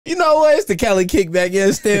You know what? It's the Cali Kickback, you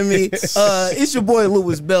understand me? It's your boy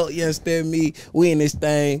Lewis Belt, you understand me? We in this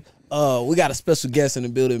thing. We got a special guest in the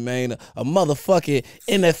building, man. A motherfucking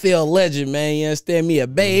NFL legend, man. You understand me? A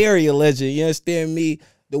Bay Area legend, you understand me?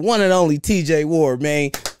 The one and only TJ Ward,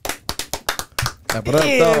 man. Clap it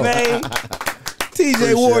up, man.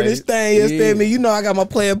 TJ Ward, this thing, you understand me? You know I got my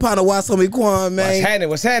player partner, Wattshomiequan, man. What's happening?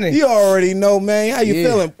 What's happening? You already know, man. How you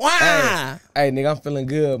feeling? Hey, nigga, I'm feeling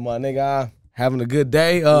good, my nigga. I'm having a good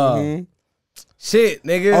day. Shit,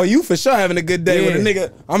 nigga. Oh, you for sure having a good day with a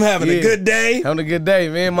nigga. I'm having a good day. Having a good day,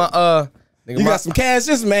 man. Nigga, you got some cash,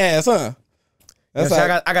 just some ass, huh? That's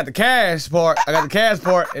like, I got the cash part. I got the cash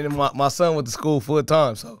part, and then my son went to school full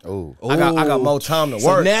time, so I got more time to work.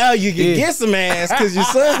 So now you can get some ass because your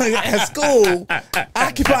son at school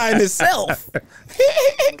occupying himself.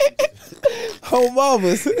 Home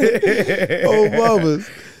mamas. Home mamas.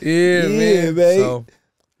 Yeah, man. Babe. So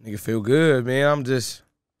nigga feel good, man.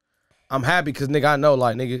 I'm happy because nigga I know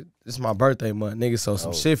like nigga this is my birthday month, nigga. So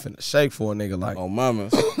some shit finna shake for a nigga like. Oh,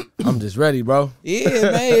 mamas. I'm just ready, bro.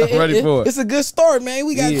 Yeah, man. I'm ready for it. It's a good start, man.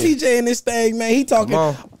 We got TJ in this thing, man. He telling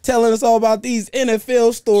us all about these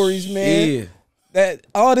NFL stories, man. Yeah. That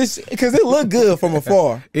all this because it look good from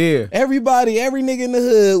afar. Yeah. Every nigga in the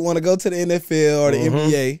hood want to go to the NFL or the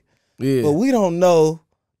NBA. Yeah. But we don't know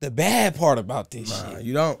the bad part about this shit.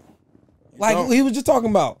 You don't. Like he was just talking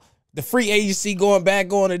about the free agency going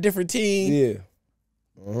to different teams. Yeah.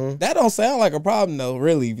 That don't sound like a problem though,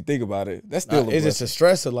 really, if you think about it. That's still it's just a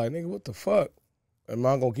stressor, like, nigga, what the fuck? Am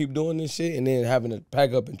I gonna keep doing this shit and then having to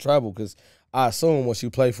pack up and travel? Because I assume once you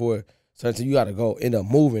play for it, sometimes you gotta go end up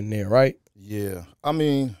moving there, right? Yeah. I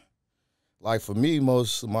mean, like for me,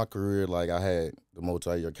 most of my career, like I had the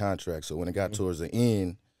multi-year contract. So when it got towards the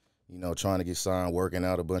end, you know, trying to get signed, working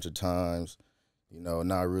out a bunch of times, you know,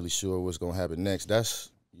 not really sure what's gonna happen next.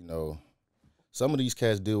 That's, you know, some of these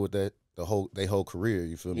cats deal with that their whole career,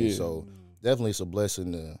 you feel me? Yeah. So definitely it's a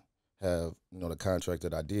blessing to have, you know, the contract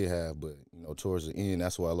that I did have, but, you know, towards the end,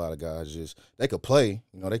 that's why a lot of guys they could play,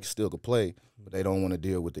 you know, they still could play, but they don't want to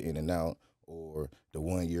deal with the in and out or the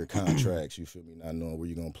 1-year contracts, you feel me, not knowing where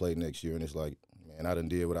you're going to play next year. And it's like, man, I done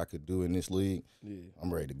did what I could do in this league. Yeah.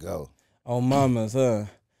 I'm ready to go. Oh, mamas, huh?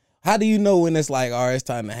 How do you know when it's like, all right, it's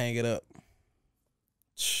time to hang it up?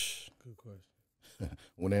 Good question.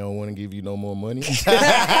 When they don't want to give you no more money. When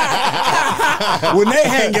they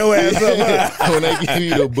hang your ass up. When they give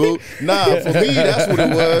you the boot. Nah, for me, that's what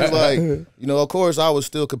it was. Like, you know, of course, I was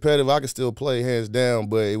still competitive. I could still play hands down,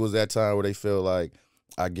 but it was that time where they felt like,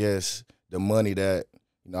 I guess, the money that,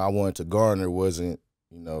 you know, I wanted to garner wasn't,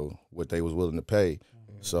 you know, what they was willing to pay.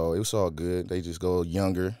 So it was all good. They just go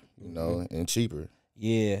younger, you know, and cheaper.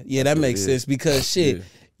 Yeah, that makes sense because shit,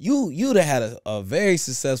 you'd have had a very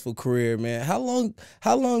successful career, man. How long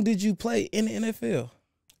did you play in the NFL?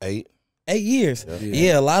 8. 8 years.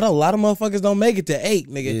 Yeah, a lot of motherfuckers don't make it to 8,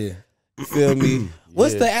 nigga. Yeah. You feel me?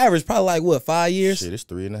 What's the average? Probably like what, 5 years? Shit, it's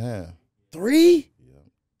 3.5. 3? Yeah.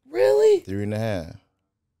 Really? 3.5.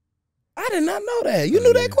 I did not know that. You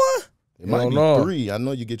knew that, Quan? It might be 3. I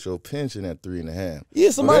know you get your pension at 3.5.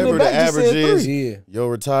 Yeah, somebody in the back just said 3.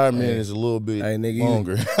 Your retirement is a little bit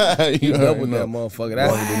longer. You know with that motherfucker.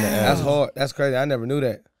 That's hard. That's crazy. I never knew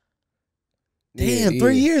that. Damn,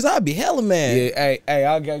 3 years, I'd be hella mad. Yeah, hey,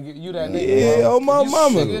 I gotta get you that nigga. Yeah, oh my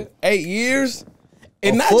mama. Nigga. 8 years?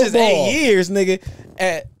 And not just 8 years, nigga.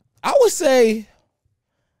 I would say,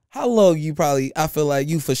 how long you probably, I feel like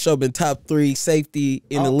you for sure been top 3 safety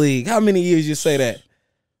in the league. How many years you say that?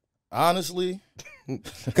 Honestly,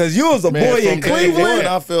 because you was a boy in Cleveland.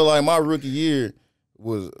 I feel like my rookie year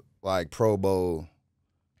was like Pro Bowl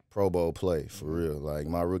play for real. Like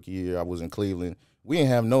my rookie year, I was in Cleveland. We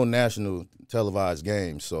didn't have no national televised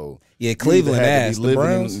games, so yeah, Cleveland had to be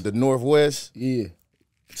living in the Northwest. Yeah.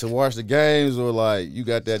 To watch the games, or like you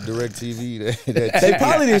got that direct TV. They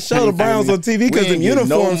probably didn't show the Browns on TV because the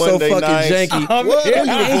uniforms so fucking janky.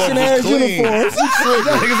 Ancient ass uniforms.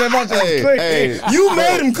 Hey, you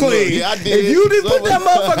made them clean. Yeah, I did. If you didn't put that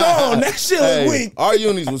motherfucker on, that shit was weak. Our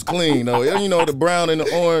unis was clean though. You know, the brown and the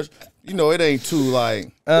orange. You know, it ain't too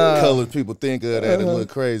like colors people think of that. It look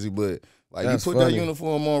crazy, but like you put that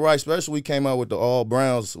uniform on right. Especially we came out with the all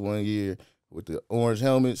Browns one year with the orange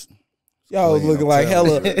helmets. Y'all was looking like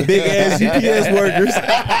hella big ass UPS workers.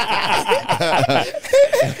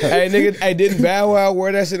 Hey nigga, hey, didn't Bow Wow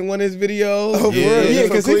wear that shit in one of his videos? Oh, yeah,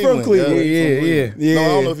 because he from Cleveland. Yeah. No, I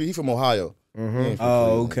don't know if he from Ohio.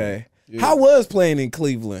 Oh, okay. Yeah. How was playing in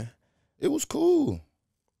Cleveland? It was cool.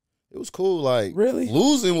 It was cool. Like really,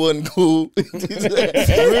 losing wasn't cool.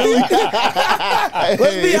 Really?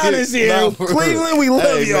 Let's be honest here. Cleveland, we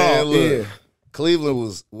love y'all. Yeah.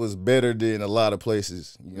 Cleveland was better than a lot of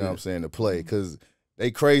places, you know what I'm saying, to play, because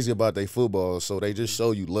they crazy about their football, so they just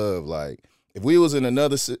show you love. Like, if we was in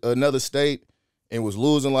another state and was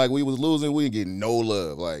losing like we was losing, we'd get no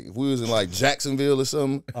love. Like, if we was in, like, Jacksonville or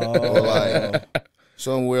something, or, like,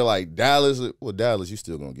 somewhere like Dallas, well, Dallas, you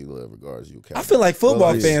still gonna get love regardless. I feel like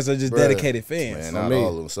football fans are just dedicated fans. Man, not all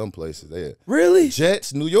of them. Some places, they really?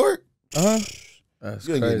 Jets, New York? That's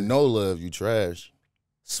you ain't get no love, you trash.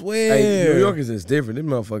 Swear. Hey, New Yorkers is different. Them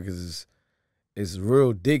motherfuckers is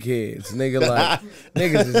real dickheads. Nigga, like,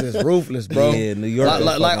 niggas is just ruthless, bro. Yeah, New York.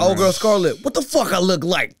 Like old girl Scarlett, what the fuck I look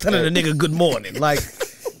like? Telling a nigga good morning. Like,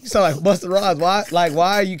 you sound like Busta Rhymes.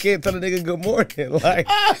 Why you can't tell a nigga good morning? Like,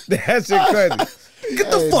 that shit crazy. Get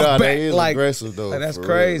the fuck back. They is like, aggressive though. Like, that's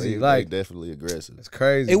crazy. They definitely aggressive. It's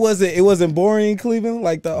crazy. It wasn't boring in Cleveland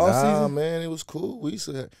like the off Nah, season. man, it was cool. We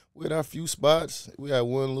had our few spots. We had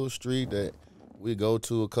one little street that we go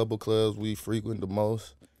to, a couple clubs we frequent the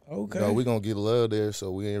most. Okay. You know, we gonna get love there,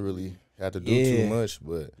 so we ain't really have to do too much.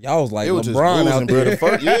 But y'all was like it was LeBron just out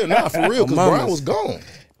there. Yeah, nah, for real, because Bron was gone.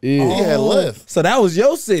 Yeah. He had left. So that was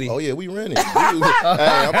your city. Oh yeah, we rented. Hey,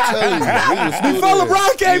 I'm telling you, we was still Before there.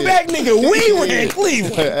 LeBron came back, nigga, we ran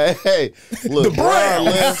Cleveland. Hey, look, Bron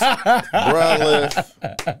left.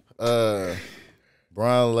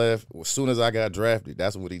 Bron left. As soon as I got drafted,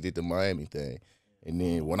 that's what he did the Miami thing. And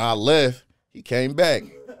then when I left, he came back.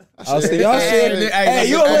 Y'all shared it. Hey,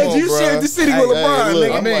 you shared the city with LeBron,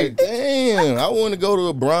 look, nigga. I'm like, damn, I want to go to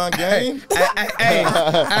a Bron game.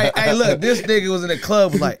 Hey, look, this nigga was in the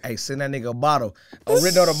club, was like, hey, send that nigga a bottle.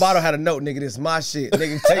 Written on the bottle had a note, nigga, this my shit.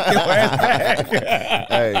 Nigga, take your ass back.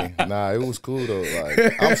 Hey, nah, it was cool though.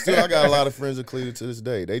 Like, I got a lot of friends in Cleveland to this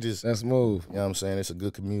day. They just, that's smooth. You know what I'm saying? It's a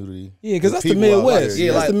good community. Yeah, because that's the People out Midwest. there,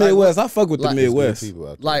 Yeah, that's the Midwest. I fuck with the Midwest. People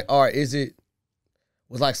out there. Like, all right,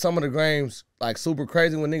 was like some of the games like super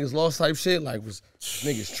crazy when niggas lost type shit? Like, was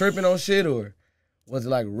niggas tripping on shit, or was it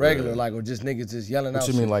like regular, like, or just niggas just yelling out?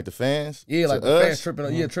 What you mean, like the fans? Yeah, like the fans tripping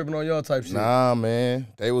on, tripping on y'all type shit. Nah, man,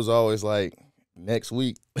 they was always like, next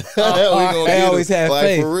week. we they always had like,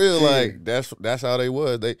 faith. For real, like that's how they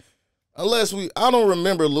was. I don't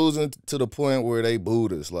remember losing to the point where they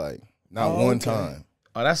booed us, like not one time.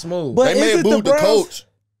 Oh, that's smooth. But they may have booed the Browns? coach.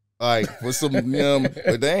 Like, for some,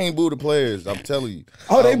 but they ain't boo the players, I'm telling you.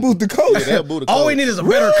 Oh, they booed the coach? Yeah, they'll boo the coach. All we need is a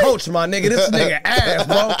better coach, my nigga. This nigga ass,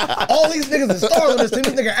 bro. All these niggas is stars on this team.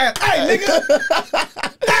 This nigga ass. Hey, nigga.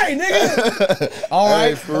 Hey, nigga. All right.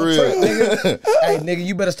 Hey, for real. Nigga. Hey, nigga,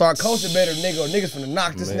 you better start coaching better, nigga, or niggas finna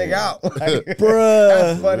knock this nigga out. Like, bruh.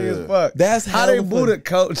 That's funny as fuck. That's how they boo the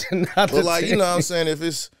coach and not the like, team. you know what I'm saying? If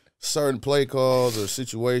it's certain play calls or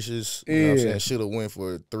situations, you know what I'm saying, should have went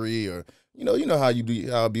for 3 or... You know how you do.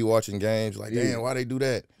 How I be watching games, like, damn, why they do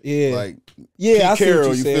that? Yeah, like, yeah, I see Carroll,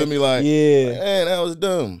 what you said. feel me? Like, yeah, man, that was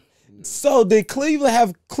dumb. So did Cleveland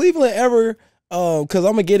ever? Because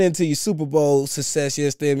I'm gonna get into your Super Bowl success. You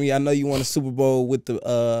understand me? I know you won a Super Bowl with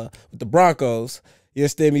the Broncos. You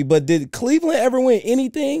understand me? But did Cleveland ever win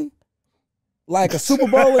anything like a Super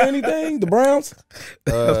Bowl or anything? The Browns?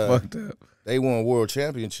 That's fucked up. They won world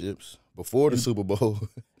championships before the Super Bowl.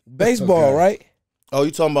 Baseball, right? Oh, you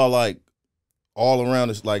talking about like all around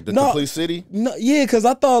this, like the complete city? No, yeah, because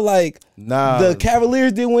I thought like the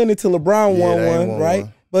Cavaliers didn't win until LeBron won one, right?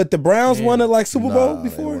 But the Browns won it like Super Bowl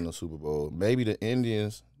before? They won the Super Bowl. Maybe the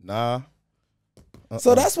Indians,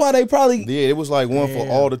 So that's why they probably... Yeah, it was like one for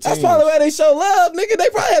all the teams. That's probably why they show love, nigga. They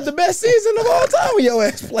probably had the best season of all time when your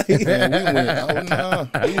ass played. Man,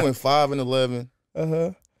 we went 5-11.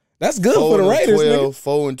 That's good for the Raiders,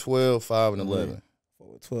 12, 4-12, 5-11.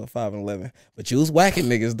 12, 5-11. But you was whacking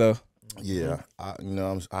niggas though. Yeah,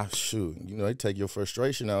 I shoot. You know, they take your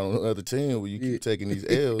frustration out on the other team when you keep taking these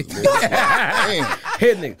L's. Damn.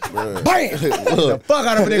 Hit nigga. Bam! The fuck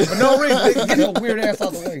out of a nigga for no reason. Nigga, get your weird ass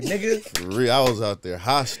out the way, nigga. For real, I was out there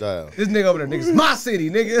hostile. This nigga over there, nigga's my city,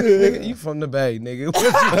 nigga. Nigga, you from the Bay, nigga.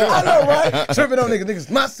 I know, right? Tripping on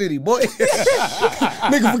niggas my city, boy.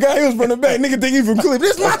 Nigga forgot he was from the Bay. Nigga think he from Cleveland.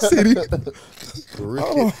 This my city. For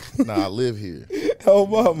real. Nah, I live here. Oh,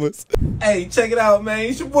 mamas. Hey, check it out, man.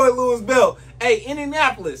 It's your boy Louis Bell. Hey,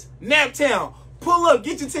 Indianapolis, Naptown. Pull up,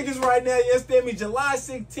 get your tickets right now, you understand me? July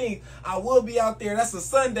 16th, I will be out there. That's a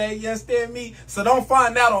Sunday, you understand me? So don't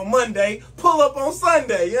find out on Monday. Pull up on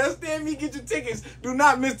Sunday, you understand me? Get your tickets. Do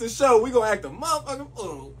not miss the show. We gonna act a motherfucking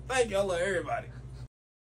fool. Thank you, I love everybody.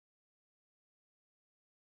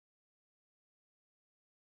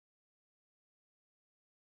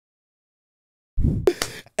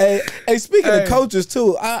 Hey, speaking of coaches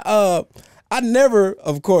too, I never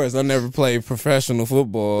played professional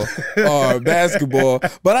football or basketball,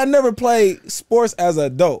 but I never played sports as an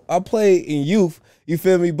adult. I played in youth, you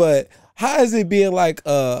feel me? But how is it being like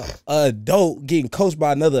a adult getting coached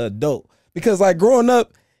by another adult? Because like growing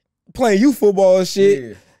up playing youth football and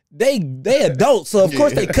shit, they adults, so of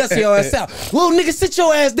course they cuss your ass out. Little nigga, sit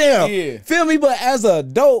your ass down. Feel me? But as an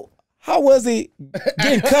adult, how was it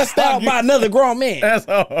getting cussed out by another grown man? That's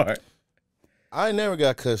hard. I never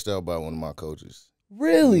got cussed out by one of my coaches.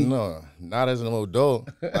 Really? No, not as an adult.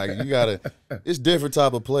 Like you gotta, it's different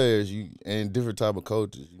type of players and different type of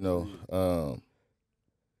coaches. You know,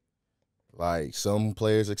 like some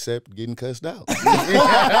players accept getting cussed out. Hey,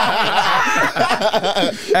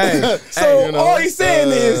 so you know, all he's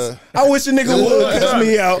saying is, I wish a nigga would cuss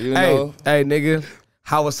me out. You know? Hey, nigga,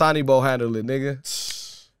 how would Sonny Bo handle it, nigga?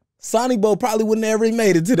 Sonny Bo probably wouldn't ever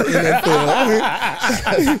made it to the NFL.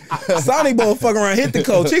 Sonny Bo fucking around, hit the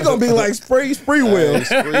coach. He gonna be like Spree Will.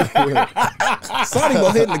 Sonny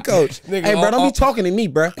Bo hitting the coach. Nigga, Hey, bro, don't be talking to me,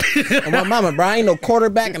 bro. On my mama, bro. I ain't no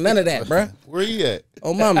quarterback and none of that, bro. Where he at?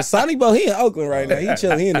 Oh, mama, Sonny Bo, he in Oakland right now. He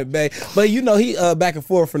chilling, he in the Bay. But you know, he back and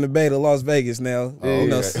forth from the Bay to Las Vegas now. You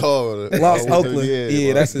know, Lost Oakland.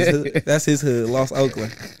 Yeah, that's his hood. That's his hood, Lost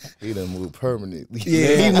Oakland. He done moved permanently.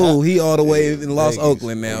 Yeah, he moved. He all the way in Lost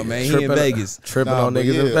Oakland now, man. He in Vegas. Tripping on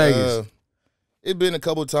niggas in Vegas. It been a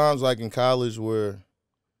couple times like in college where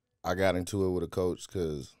I got into it with a coach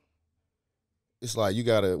because it's like you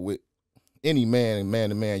gotta, with any man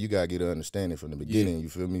to man, you gotta get an understanding from the beginning. You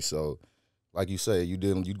feel me? So, like you say, you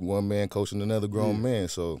one man coaching another grown man.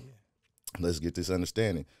 So let's get this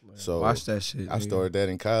understanding. Man, so watch that shit. I started that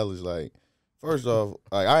in college. Like, first off,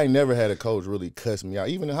 like I ain't never had a coach really cuss me out.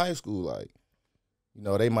 Even in high school, like, you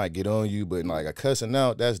know, they might get on you, but like a cussing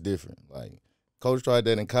out, that's different. Like, coach tried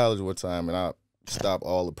that in college one time, and I stopped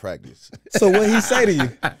all the practice. So what he say to you?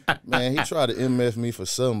 Man, he tried to MF me for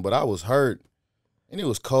something, but I was hurt. And it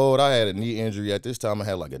was cold. I had a knee injury. At this time, I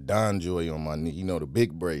had like a Don Joy on my knee. You know, the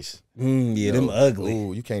big brace. Yeah, them ugly.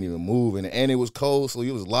 Ooh, you can't even move. And it was cold, so he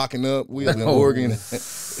was locking up. We was in Oregon.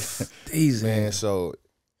 These man, so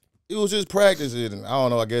it was just practicing. And I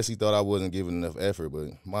don't know. I guess he thought I wasn't giving enough effort.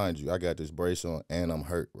 But mind you, I got this brace on, and I'm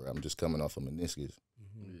hurt. Bro. I'm just coming off a meniscus.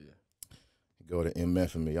 Go to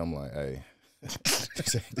MFing me. I'm like, hey.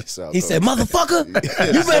 He said, motherfucker,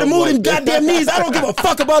 you better move them goddamn knees. I don't give a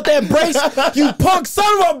fuck about that brace. You punk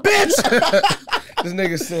son of a bitch. This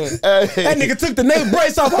nigga said, that nigga took the name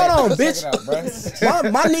brace off. Hold on, bitch.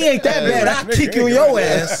 My knee ain't that bad. I'll kick you in your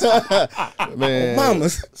ass. Man.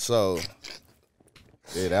 Mamas. So,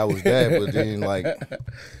 yeah, that was that. But then, like,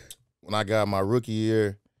 when I got my rookie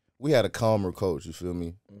year, we had a calmer coach, you feel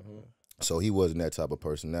me? So he wasn't that type of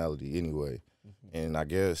personality anyway. And I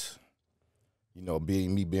guess, you know,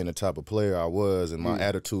 being the type of player I was and my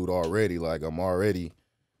attitude already, like I'm already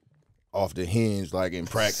off the hinge, like in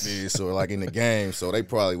practice or like in the game. So they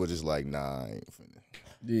probably were just like, nah, I ain't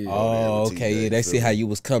finna. Oh, okay, yeah. They see how you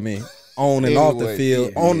was coming on and off the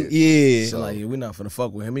field. So like, yeah, we not finna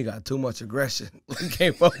fuck with him. He got too much aggression. We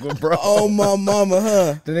can't fuck with bro. Oh, my mama,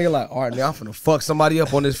 huh? The nigga like, all right, now I'm finna fuck somebody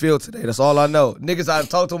up on this field today. That's all I know. Niggas, I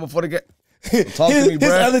talked to him before the game. Talk to me,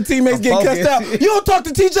 his other teammates get cussed out. You don't talk to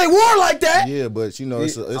TJ Ward like that. Yeah, but you know,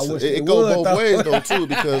 it goes both ways though too.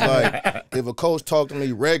 Because like, if a coach talk to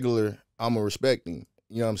me regular, I'ma respect him.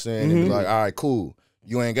 You know what I'm saying? And be like, all right, cool.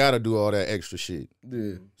 You ain't gotta do all that extra shit.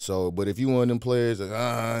 Yeah. So, but if you one of them players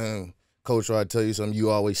that coach try to tell you something, you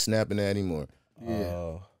always snapping at him or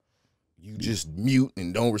you just mute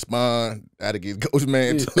and don't respond. That'll get coach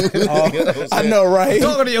man too. You know I know, right?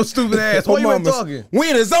 Talking to your stupid ass. Why you ain't talking?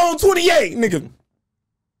 We in the zone 28, nigga.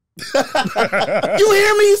 You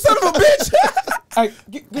hear me, you son of a bitch? Hey,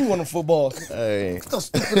 give me one of them footballs. Hey. Get those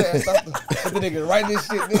stupid ass out the nigga right this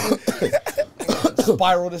shit, nigga.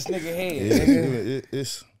 Spiral this nigga head. Nigga.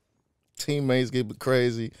 It's teammates get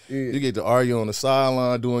crazy. You get to argue on the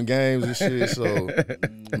sideline doing games and shit. So,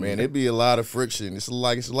 man, it be a lot of friction. It's a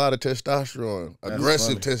lot of testosterone,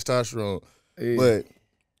 aggressive testosterone. But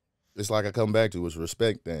it's like I come back to, it's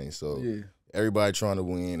respect thing. So everybody trying to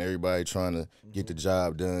win, everybody trying to get the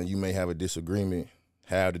job done. You may have a disagreement,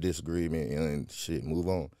 have the disagreement, and shit, move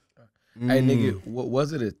on. Hey, nigga,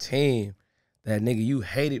 was it a team that nigga you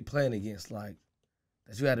hated playing against, like,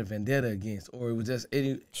 that you had a vendetta against, or it was just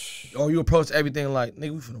or you approached everything like,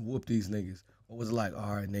 nigga, we finna whoop these niggas? Or was it like,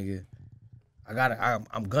 all right, nigga,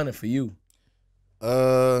 I'm gunning for you?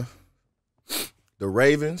 The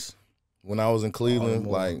Ravens, when I was in Cleveland,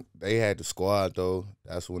 like they had the squad though.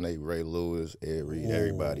 That's when they Ray Lewis, Ed Reed,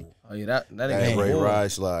 everybody. Oh yeah, that Ray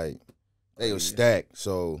Rice, like they was stacked.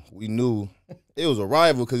 So we knew it was a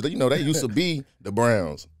rival because you know they used to be the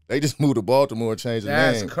Browns. They just moved to Baltimore and changed the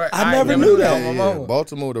name. I never knew that. Yeah,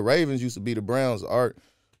 Baltimore, the Ravens used to be the Browns. Art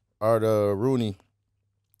Rooney,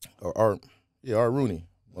 or Art Rooney.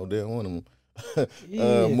 Odell one of them.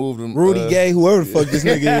 Yeah. Moved him. Rudy Gay, whoever the fuck this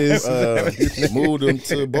nigga is. Moved him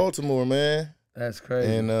to Baltimore, man. That's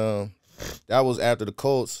crazy. And that was after the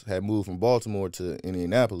Colts had moved from Baltimore to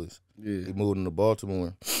Indianapolis. Yeah. He moved him to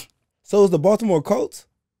Baltimore. So it was the Baltimore Colts?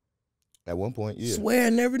 At one point, yeah. Swear I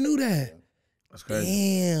never knew that. That's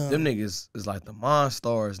crazy. Damn. Them niggas is like the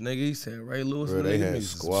Monstars, nigga. He said Ray Lewis. Bro, they them had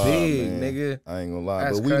niggas squad, big, man. nigga. I ain't gonna lie.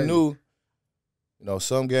 That's but we crazy. knew,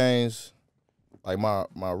 some games, like my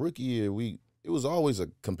rookie year, it was always a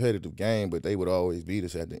competitive game, but they would always beat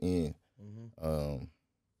us at the end. I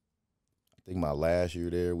think my last year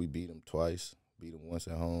there, we beat them twice, beat them once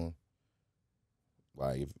at home.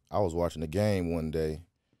 Like, if I was watching the game one day,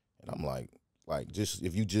 and I'm like, just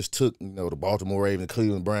if you just took, the Baltimore Ravens,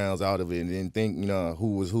 Cleveland Browns out of it and didn't think,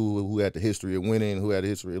 who was who had the history of winning, who had the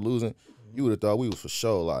history of losing, you would have thought we was for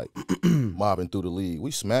sure, like, mobbing through the league.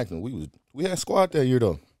 We smacked them. We had squad that year,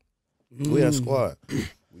 though. We had squad.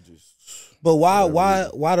 We just... But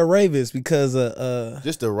why the Ravens? Because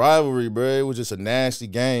just the rivalry, bro. It was just a nasty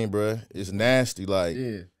game, bro. It's nasty. Like,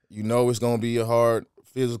 it's gonna be a hard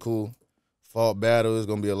physical fought battle. It's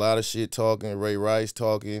gonna be a lot of shit talking. Ray Rice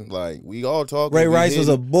talking. Like, we all talking. Ray Rice was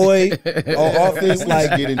a boy on offense. We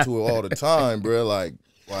Like, get into it all the time, bro. Like,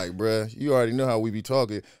 bro, you already know how we be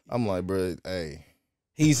talking. I'm like, bro, hey.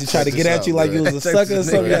 He used to try to get at you like you was a sucker or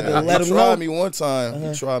something. You had to let him He know. tried me one time.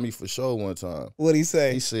 He tried me for sure one time. What'd he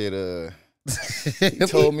say? He said, he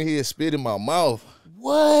told me he had spit in my mouth.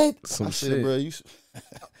 What? I said, bro, you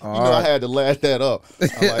know, I had to laugh that up.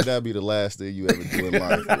 I'm like, that'd be the last thing you ever do in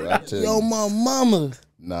life, bro. I tell Yo, you. my mama.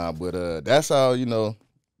 Nah, but that's how,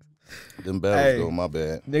 them battles go. My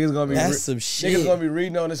bad. Niggas gonna be That's some shit. Niggas gonna be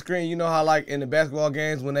reading on the screen. You know how like in the basketball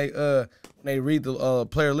games when they read the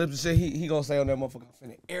player lips and shit, he gonna say on that motherfucker,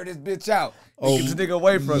 finna air this bitch out. Oh, Keep the nigga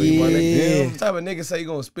away from me, my nigga. yeah. What type of nigga say you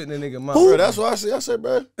gonna spit in the nigga mouth? Bro, that's what I said. I said,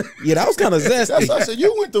 bro. Yeah, that was kind of That's zesty. what I said.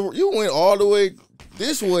 You went all the way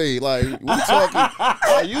this way. Like, we talking.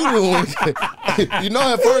 Like, you doing.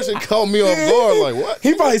 At first it caught me off guard. Like, what?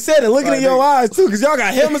 He probably said it looking in your eyes too, because y'all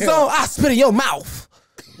got helmets on. I spit in your mouth.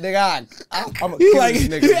 Nigga, I'm a He kill like, this he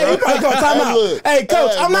nigga, bro. probably called time out. look. Hey,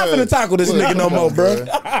 coach, Hey, I'm not bro. finna tackle this Look, nigga no come more, on, bro. bro.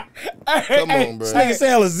 Come on, bro. This nigga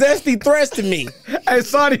saying all the zesty threats to me. Hey,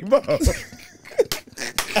 sorry, bro. TJ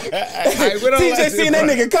seeing that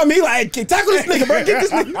nigga come, he like, tackle this nigga, bro. Get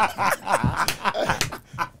this nigga.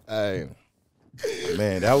 Hey,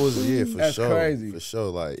 man, that was for That's sure. crazy. For sure.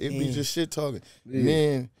 Like, it be just shit talking.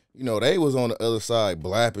 Then, they was on the other side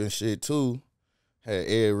blapping shit too. Had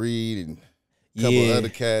Ed Reed and a couple of other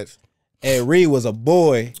cats. Ed Reed was a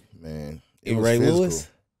boy. Man, it And was Ray physical. Lewis.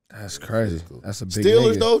 That's crazy. That's a big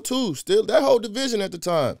Steelers nigga. though too. Still that whole division at the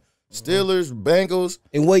time. Steelers, Bengals.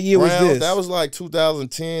 And what year was Browns, this? that was like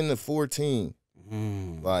 2010 to 14.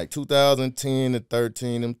 Like 2010 to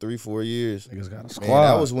 13, them 3-4 years. Niggas got a squad. Man,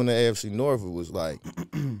 that was when the AFC North was like,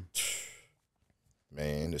 man,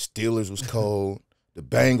 the Steelers was cold. The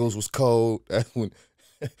Bengals was cold. That's when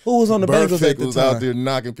Who was on the Bengals Burfict at the was time? out there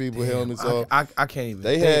knocking people helmets off. I can't even.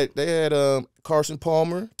 They had Carson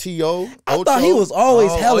Palmer, T.O. I thought he was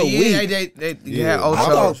always hella weak. They Yeah. had I I Ocho.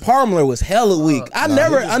 thought Palmer was hella weak. I nah,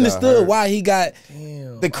 never he just got understood hurt. why he got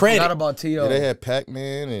the credit. Not about T.O. Yeah, they had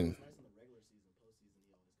Pac-Man and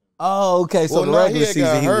Oh, okay. So the he regular had season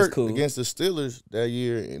got he was hurt cool. against the Steelers that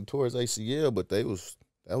year and towards ACL, but that was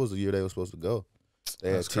the year they were supposed to go.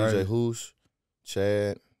 They That's had crazy. TJ Hoosh,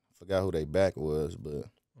 Chad, forgot who they back was, but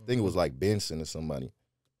I think it was like Benson or somebody.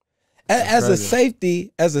 As a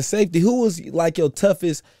crazy. safety, who was like your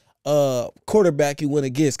toughest quarterback you went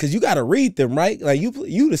against? Because you got to read them, right? Like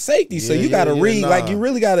you the safety, so you got to read. Like you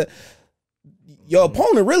really got to. Your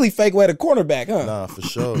opponent really fake way the cornerback, huh? Nah, for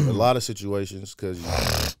sure. A lot of situations because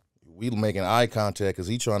we making eye contact because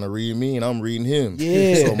he trying to read me and I'm reading him.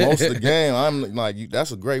 Yeah. So most of the game, I'm like,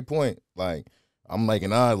 that's a great point. Like, I'm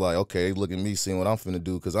making eyes like, okay, they look at me, seeing what I'm finna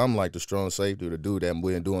do because I'm like the strong safety, the dude that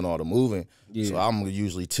been doing all the moving. Yeah. So I'm gonna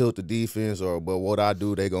usually tilt the defense, but what I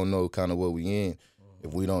do, they gonna know kind of what we in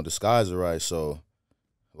if we don't disguise it right. So,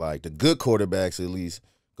 like the good quarterbacks at least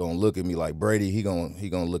gonna look at me like Brady. He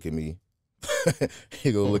gonna look at me.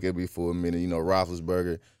 He gonna look at me for a minute.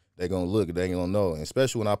 Roethlisberger. They gonna know. And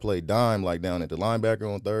especially when I play dime, like down at the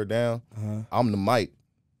linebacker on third down, I'm the Mike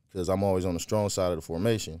because I'm always on the strong side of the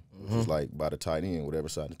formation, which is like by the tight end, whatever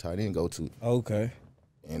side the tight end go to. Okay.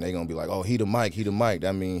 And they gonna be like, oh, he the Mike.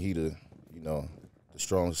 That means he the the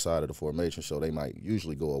strong side of the formation. So they might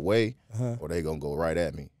usually go away, or they gonna go right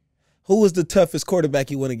at me. Who was the toughest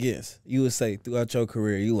quarterback you went against? You would say throughout your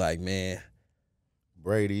career, you like, man.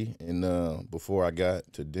 Brady, and before I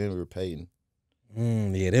got to Denver, Peyton.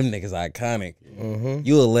 Yeah, them niggas iconic.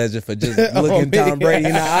 You a legend for just looking Tom Brady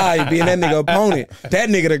in the eye and being that nigga opponent. That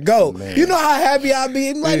nigga to go. You know how happy I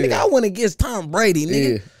be? Like, nigga, I went against Tom Brady,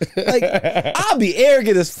 nigga. Like, I'll be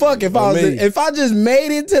arrogant as fuck if I just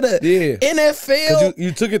made it to the NFL.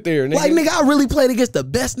 You took it there, nigga. Like, nigga, I really played against the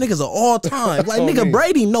best niggas of all time. Like, nigga,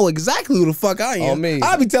 Brady know exactly who the fuck I am.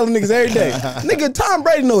 I be telling niggas every day, nigga, Tom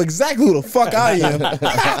Brady know exactly who the fuck I am.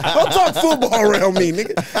 Don't talk football around me,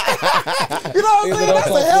 nigga. You know what I'm saying? That's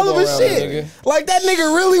a hell of a shit. Like, that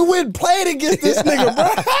nigga really went played against this nigga, bro.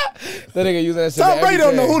 That nigga use that shit. Tom Brady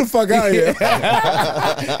don't know who the fuck I am.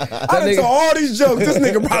 I done told all these jokes. This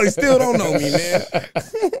nigga probably still don't know me, man.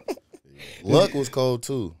 Luck was cold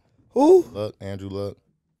too. Who? Luck, Andrew Luck.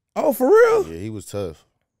 Oh, for real? Yeah, he was tough.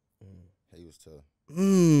 He was tough.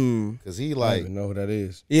 Cause he I like don't even know who that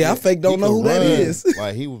is. Yeah, I fake don't know who that is.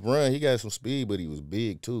 Like, he would run. He got some speed, but he was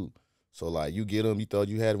big too. So like, you get him, you thought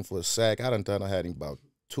you had him for a sack. I done thought I had him about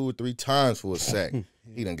 2 or 3 times for a sack.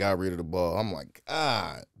 He done got rid of the ball. I'm like,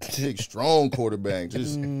 God, big, strong quarterback,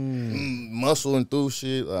 just muscling through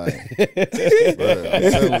shit. Like, bruh,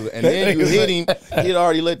 I'm telling you. And then you hit him, he'd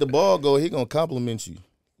already let the ball go. He gonna compliment you.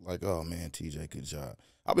 Like, oh man, TJ, good job.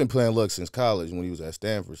 I've been playing Luck since college when he was at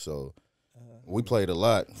Stanford. So we played a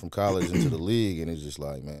lot from college into the league, and it's just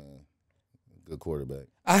like, man, good quarterback.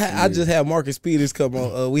 I just had Marcus Peters come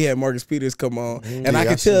on. We had Marcus Peters come on, and I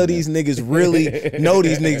could tell these niggas really know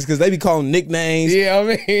these niggas because they be calling nicknames. Yeah, I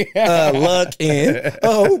mean, Luck and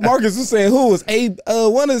Marcus was saying who was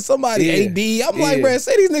one of somebody AD. I'm like, bro,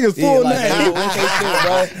 say these niggas full name.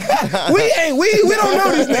 We don't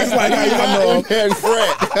know these niggas like how y'all know them.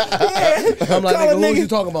 I'm like, nigga, who was you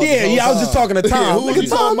talking about? Yeah, I was just talking to Tom. Nigga,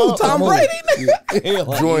 Tom Brady,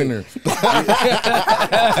 nigga. Joyner.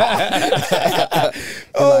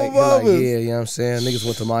 Like, you know what I'm saying? Niggas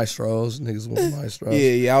went to Maestros.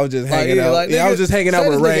 Yeah, I was just hanging out. I was just hanging out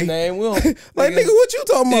with Ray. Name. Like, nigga, what you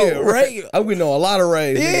talking about? Ray? We know a lot of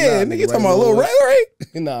Rays. Yeah, nigga, talking about little Ray?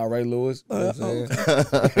 Nah, Ray Lewis. You know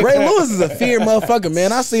what I'm Ray Lewis is a fear motherfucker,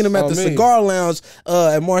 man. I seen him at the cigar lounge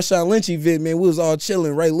at Marshawn Lynch event, man. We was all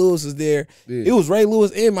chilling. Ray Lewis was there. It was Ray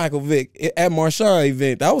Lewis and Michael Vick at Marshawn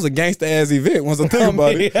event. That was a gangsta ass event once I think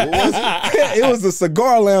about it. It was a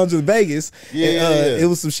cigar lounge in Vegas. It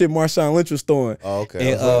was some shit Marshawn Lynch was throwing. Oh,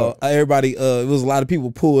 okay. And everybody, it was a lot of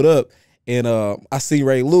people pulled up. And I see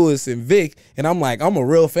Ray Lewis and Vic, and I'm like, I'm a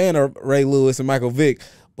real fan of Ray Lewis and Michael Vick.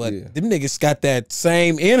 But them niggas got that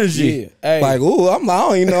same energy. Like, ooh, I'm like, I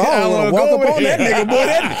don't even know. I don't want to walk up on that nigga, boy.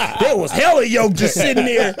 That was hella yoke just sitting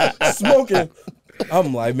there smoking.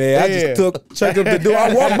 I'm like, man, I just checked up the door.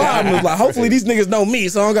 I walked by and was like, hopefully these niggas know me,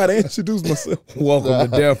 so I don't gotta introduce myself.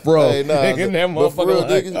 Welcome to Death Row. Hey, nah, that motherfucker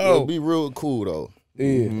like, it'll be real cool though. Yeah.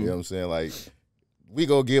 You know what I'm saying? Like, we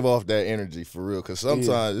gonna give off that energy for real. Cause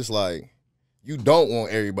sometimes it's like, you don't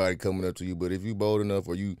want everybody coming up to you, but if you bold enough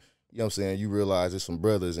or you know what I'm saying, you realize it's some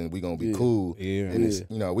brothers and we gonna be cool. And it's,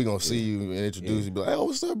 you know, we gonna see you and introduce you, be like, hey,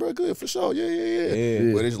 what's up, bro? Good, for sure.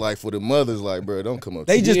 Yeah. But it's like for the mothers, like, bro, don't come up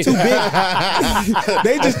to They just too big.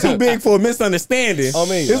 They just too big for a misunderstanding. I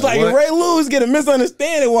mean, it's like if Ray Lewis get a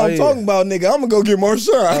misunderstanding while I'm talking about, nigga, I'm gonna go get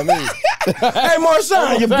Marshawn. Hey,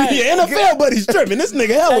 Marshawn, your NFL buddy's tripping. This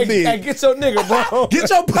nigga hella big. Hey, get your nigga, bro. Get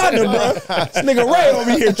your partner, bro. This nigga Ray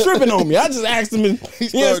over here tripping on me. I just asked him, he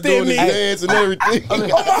started doing his dance and everything.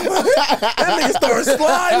 That nigga started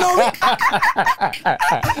sliding on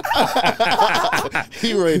me.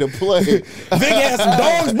 He ready to play. Vic had some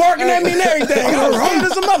dogs barking at me and everything. I was hard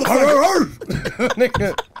as a motherfucker.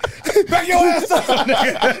 Nigga. Back your ass up,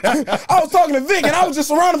 nigga. I was talking to Vic and I was just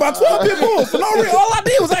surrounded by 12 pit bulls. For no reason. All I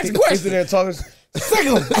did was ask a question. He's in there talking. Sick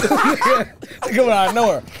him. Think about I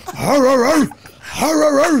know her.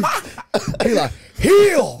 He like,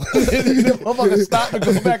 heal. The motherfucker stop and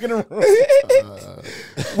go back in the room.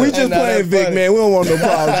 We just playing Vic, man. We don't want no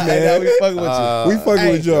problems, man. We fucking with you. We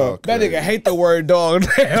fucking with y'all. That nigga hate the word dog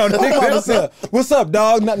now. Nigga. What's up,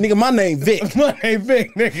 dog? Nigga, my name Vic. My name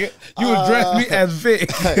Vic, nigga. You address me as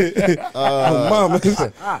Vic. Mama.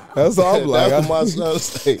 That's all I'm like. That's what my son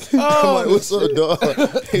say. I'm like, what's up,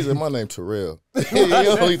 dog? He said, my name Terrell. He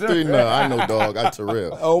only 3 now. I know, dog. I'm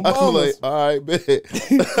Terrell. Oh, mama. I'm like, all right, bet.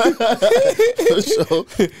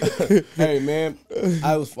 Hey, man.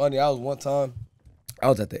 I was funny. One time, I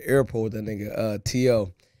was at the airport with that nigga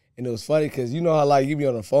T.O. And it was funny because you know how like you be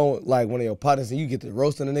on the phone with like one of your partners and you get to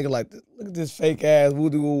roasting the nigga like, look at this fake ass woo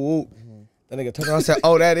doo woo woo. That nigga turned around and said,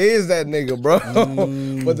 oh, that is that nigga, bro.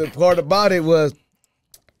 But the part about it was,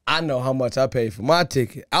 I know how much I paid for my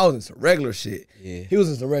ticket. I was in some regular shit. He was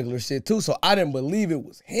in some regular shit too, so I didn't believe it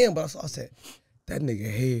was him. But I said, that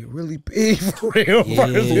nigga head really big for real. Yeah.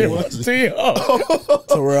 Terrell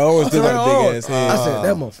Owens did got a big ass head. I said,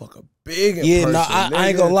 that motherfucker big in Yeah, person, no, I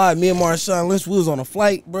ain't gonna lie. Me and Marshawn Lynch, we was on a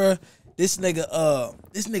flight, bruh. This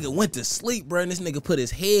nigga went to sleep, bruh, and this nigga put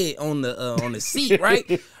his head on the seat, right?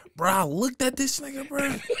 Bruh, I looked at this nigga,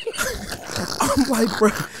 bruh. I'm like,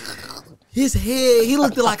 bruh, his head, he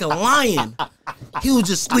looked like a lion. He was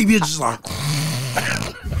just sleeping, he was just like...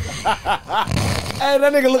 Hey,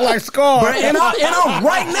 that nigga look like Scar. Bruh, and I'm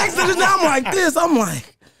right next to this now. I'm like this. I'm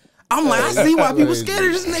like, I see why people scared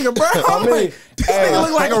of this nigga, bro. I'm like, this nigga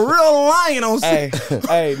look like a real lion on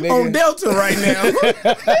nigga. on Delta right now.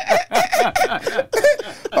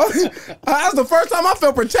 That's the first time I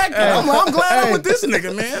felt protected. I'm like, I'm glad I'm with this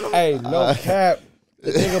nigga, man. Hey, no cap.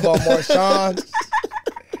 The thing about Marshawn,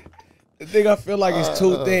 the thing I feel like is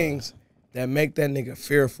two things that make that nigga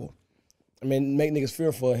fearful. I mean, make niggas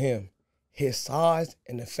fearful of him. His size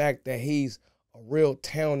and the fact that he's a real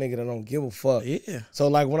town nigga that don't give a fuck. Yeah. So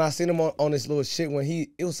like when I seen him on this little shit when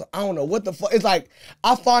it was, I don't know what the fuck. It's like,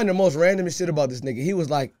 I find the most random shit about this nigga. He was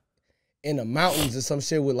like in the mountains or some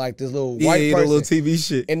shit with like this little white person. The little TV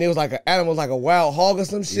shit. And it was like an animal, like a wild hog or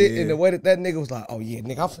some shit. And the way that nigga was like, oh yeah,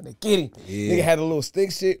 nigga, I'm finna get him. Yeah. Nigga had a little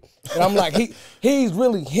stick shit. And I'm like, he's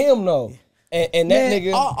really him though. And that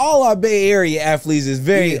nigga, all our Bay Area athletes is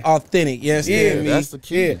very authentic. Yes, yeah, that's the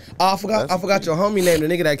key. Yeah, I forgot your homie name, the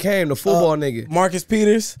nigga that came, the football nigga. Marcus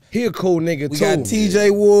Peters. He a cool nigga We too. got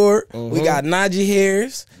TJ Ward. We got Najee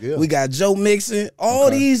Harris. Yeah. We got Joe Mixon.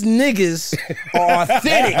 All these niggas are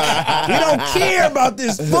authentic. We don't care about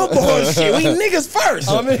this football shit. We niggas first.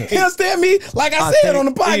 You understand me? Like I said on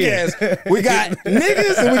the podcast, we got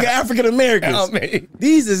niggas and we got African Americans.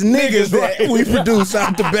 These is niggas that we produce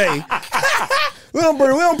out the Bay. We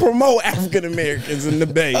don't promote African Americans in the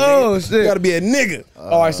Bay. Oh, nigga. shit. You gotta be a nigga.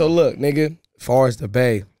 All right, so look, nigga, as far as the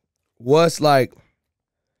Bay, what's a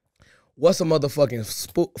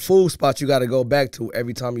motherfucking food spot you gotta go back to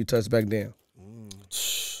every time you touch back down?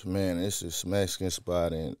 Man, it's this Mexican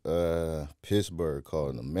spot in Pittsburgh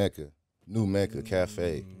called the Mecca, New Mecca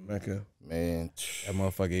Cafe. Mecca. Man, That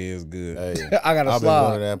motherfucker is good. hey, I gotta I've been slide.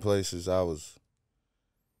 going to that place since I was,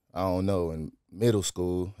 I don't know, in middle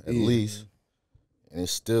school at least. And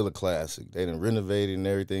it's still a classic. They done renovated and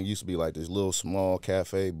everything. It used to be like this little small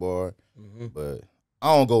cafe bar. But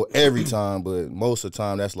I don't go every time, but most of the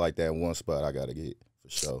time that's like that one spot I gotta get for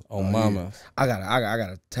sure. Oh, mama. I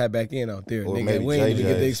gotta tap back in out there, Or nigga. maybe We ain't even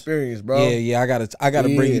get the JJ's. experience, bro. Yeah, I gotta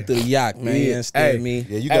bring you through the yak, man. You understand me?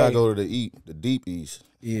 Yeah, you gotta go to the deep east.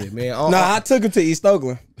 Yeah, man. Nah, I took him to East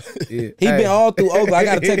Oakland. Yeah. He been all through Oakland. I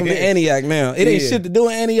gotta take him to Antioch now. It ain't shit to do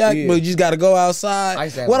in Antioch, but you just gotta go I outside.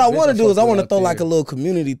 used to have What a I bitch want to that do is I fuck want to with throw out like a there. little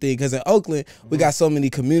community thing because in Oakland we got so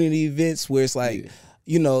many community events where it's like,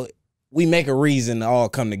 you know, we make a reason to all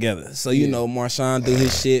come together. So you know, Marshawn do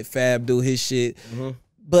his shit, Fab do his shit.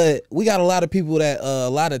 But we got a lot of people that, a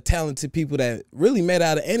lot of talented people that really made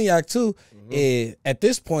out of Antioch too. And at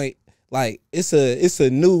this point, like it's a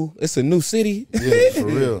new city. Yeah, for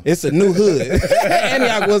real. It's a new hood.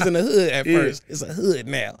 Antioch wasn't a hood at first. It's a hood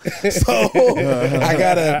now. So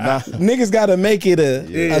niggas gotta make it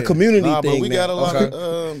a community Nah, thing. but we now. got a lot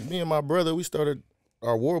of, me and my brother, we started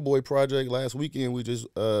our War Boy project last weekend. We just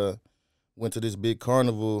went to this big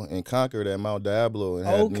carnival in Concord at Mount Diablo and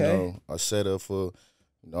had, you know, a setup for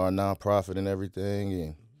our nonprofit and everything,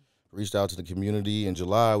 and reached out to the community. In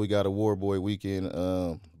July, we got a War Boy weekend,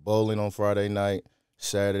 bowling on Friday night,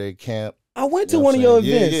 Saturday camp. I went to one of your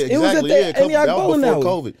events. Yeah, exactly. It was at the Antioch Bowling That was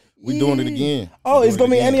Alley. before COVID. We doing it again. Oh, it's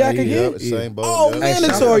gonna be Antioch again? Yep, same boat. Oh, yep.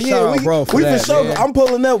 mandatory. shout out, We bro, for for that, sure. man. I'm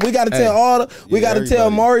pulling up. We got to tell we got to tell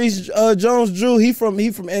everybody. Maurice Jones Drew. He from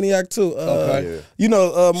Antioch too. Yeah. You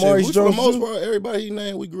know Shit, Maurice for Jones the most Drew. part, everybody he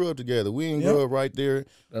named, we grew up together. We didn't grow up right there,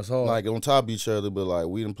 That's hard. like on top of each other, but like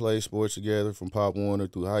we done played sports together from Pop Warner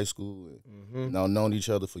through high school, and now known each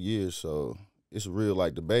other for years. So it's real.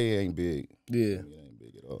 Like the Bay ain't big. Yeah. It ain't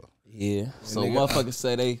big at all. Yeah. So motherfuckers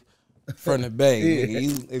say they from the Bay.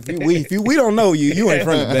 Nigga. If we don't know you, you ain't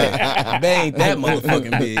from the Bay. The Bay ain't that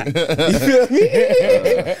motherfucking big. You feel me?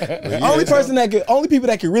 Only people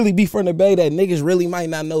that can really be from the Bay that niggas really might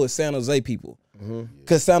not know is San Jose people.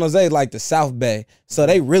 Cause San Jose is like the South Bay, so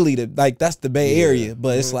they really that's the Bay Area.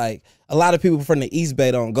 But it's like a lot of people from the East Bay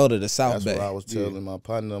don't go to the South That's Bay. what I was telling my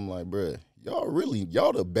partner. I'm like, bruh,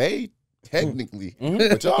 y'all the Bay technically,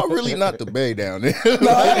 but y'all really not the Bay down there.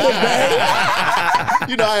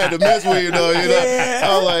 You know, I had to mess with you though.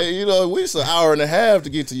 I was like, we it's an hour and a half to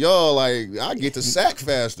get to y'all. Like, I get to Sac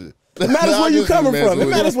faster. It matters where you coming from. It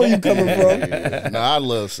matters where you coming from. Nah, I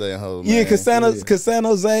love saying hoes. Yeah, cause San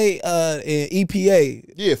Jose and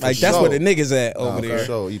EPA. Yeah, for like sure. that's where the niggas at over there. For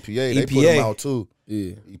sure. EPA, they put them out too.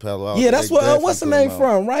 Yeah, yeah, that's what. What's the name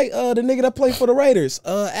from? Right, the nigga that played for the Raiders,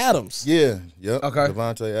 Adams. Yeah, yep. Okay,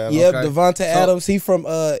 Devontae Adams. Yep, okay. Devontae Adams. He from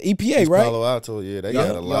EPA, right? Palo Alto. Yeah, they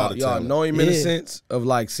got a lot of talent. Y'all know him in a sense of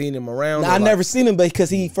like seeing him around. Nah, I never seen him because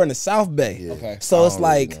he from the South Bay. Yeah. Okay, so it's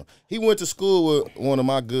like he went to school with one of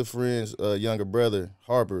my good friends, younger brother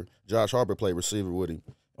Harper. Josh Harper played receiver with him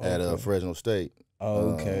at Fresno State.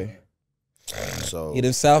 Oh, okay. So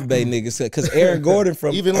them South Bay niggas, because Aaron Gordon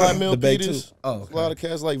from even like Mill Bay Peters, too. A lot of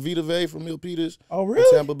cats like Vita Vey from Mill Peters. Oh really?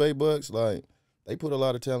 Tampa Bay Bucks, like they put a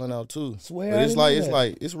lot of talent out too. Swear, but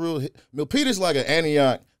it's real. Mill Peters like an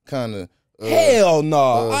Antioch kind of. Hell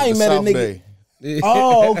no, I ain't met South a nigga. Bay.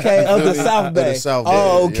 Oh, okay, of the South Bay.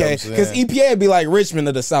 Oh, okay, because EPA be like Richmond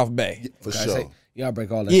of the South Bay. For sure. Y'all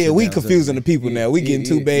break all that. Yeah, we confusing the people now. We getting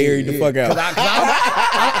too Bay Area the fuck out.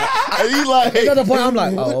 You like at the point I'm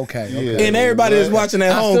like, oh okay. And everybody that's watching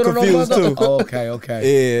at home confused too. Oh,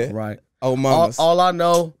 okay. Yeah, right. Oh, mamas. All I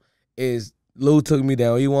know is Lou took me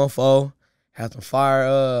down E14, had some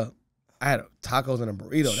fire. I had tacos and a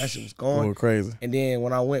burrito. That shit was going crazy. And then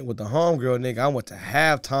when I went with the homegirl nigga, I went to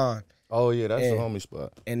halftime. Oh yeah, that's the homie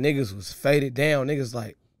spot. And niggas was faded down. Niggas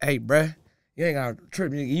like, hey, bruh, you ain't got to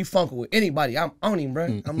trip. You funkin' with anybody. I'm on him,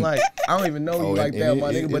 bruh. I'm like, I don't even know you like that,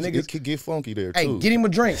 my nigga. But niggas it could get funky there too. Hey, get him a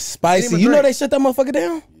drink. Spicy. You know they shut that motherfucker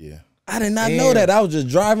down? Yeah. I did not know that. I was just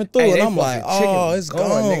driving through and I'm like, oh, it's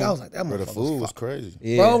gone. Nigga. I was like, that motherfucker. The food was crazy.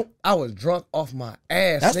 Yeah. Bro, I was drunk off my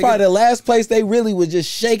ass. That's nigga. probably the last place they really was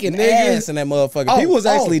just shaking ass in that motherfucker. People was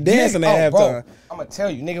actually dancing at halftime. I'm gonna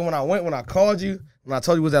tell you, nigga, when I called you, when I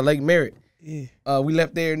told you it was at Lake Merritt, we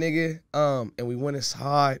left there, nigga, and we went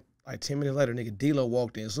inside. Like 10 minutes later, nigga, D-Lo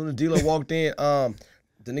walked in. As soon as D-Lo walked in,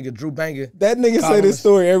 the nigga Drew Banger. That nigga say this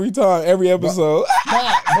story every time, every episode.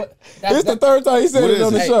 It's the third time he said it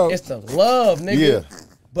on the show. It's the love, nigga. Yeah.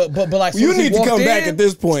 But like you need to come back at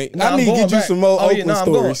this point. I need to get you some more Oakland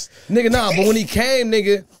stories. Nigga, but when he came,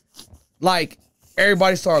 nigga, like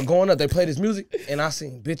everybody started going up. They played his music, and I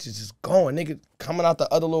seen bitches just going, nigga, coming out the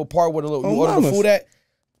other little part where the little you order the food at,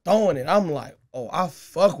 throwing it. I'm like, oh, I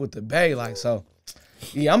fuck with the Bay, like so.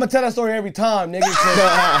 Yeah, I'm gonna tell that story every time, nigga.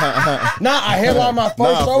 I headlined my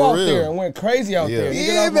first show out there and went crazy out there.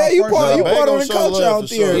 Yeah, man, you part of the culture out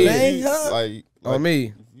there, man. Like on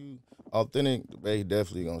me. Authentic, they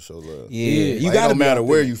definitely gonna show love. Yeah, you like, gotta no matter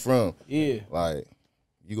where you from. Yeah, like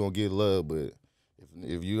you gonna get love, but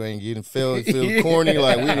if you ain't getting feel corny,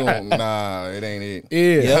 like we don't. Nah, it ain't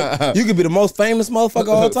it. Yeah, you could be the most famous motherfucker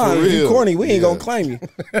all the time. If you corny, we ain't gonna claim you.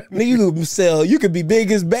 Nigga, you could be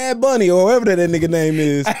big as Bad Bunny or whatever that nigga name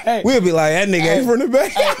is. We'll be like that nigga ain't from the Bay.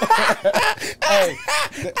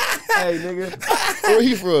 Hey, nigga, where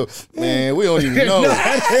he from? Man, we don't even know.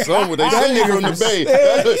 Somewhere they say he from the Bay.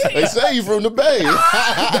 They say he from the Bay.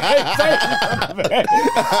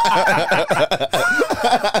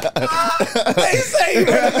 They say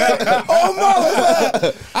oh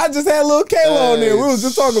mama, I just had Lil Kayla on there. We was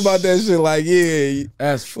just talking about that shit. Like, yeah,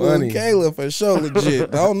 that's funny. Lil Kayla for sure, legit.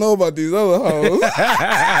 I don't know about these other hoes.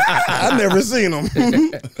 I never seen them.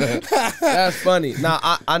 That's funny. Now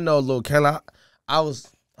I know Lil Kayla.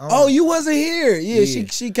 Oh, you wasn't here. Yeah,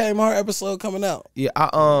 she came on her episode coming out. Yeah, I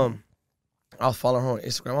was following her on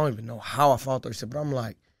Instagram. I don't even know how I found her shit, but I'm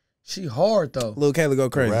like, she hard though. Lil Kayla go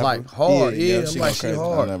crazy. Like hard. Yeah, I'm she like, she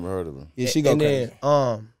hard. I never heard of her. Yeah, she go crazy.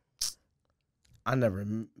 Then, I never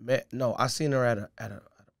met. No, I seen her at a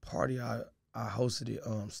party I hosted it.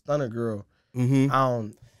 Stunner Girl.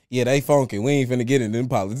 Mm-hmm. Yeah, they funky. We ain't finna get into them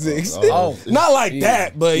politics. Oh, not like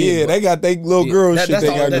that, but yeah, they got they little girl shit they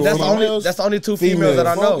got going on. That's the only two females that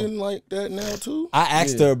I know. Like that now too. I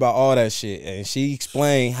asked her about all that shit, and she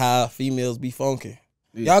explained how females be funky.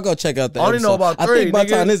 Y'all go check out that. I only know about 3. I think by the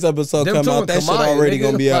time this episode come out, that shit already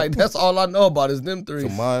gonna be out. Like, that's all I know about is them 3.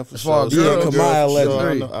 Kamaya for sure. Yeah, Kamaya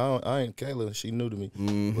legend. I ain't Kayla. She new to me.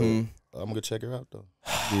 I'm gonna check her out though.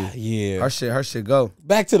 Yeah, her shit go.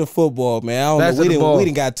 Back to the football, man. I don't know. We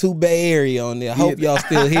didn't got 2 Bay Area on there. I hope y'all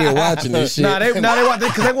still here watching this shit. They want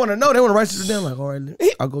because they want to know. They want to write to them like, all right,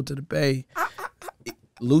 I'll go to the Bay.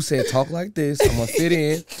 Lou said, talk like this. I'm gonna fit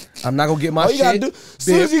in. I'm not gonna get my shit. As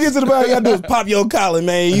soon as you get to the bar, you gotta do is pop your collar,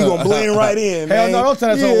 man. You gonna blend right in, man. Hell no, don't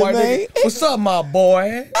tell that to a white nigga. What's up, my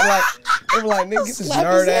boy? Like, they were like, nigga, get this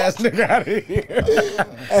nerd ass nigga out of here.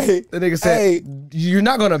 The nigga said, you're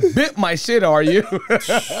not gonna bit my shit, are you?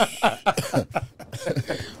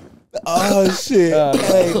 Oh shit.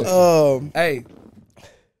 Hey,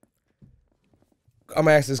 I'm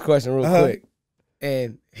gonna ask this question real quick.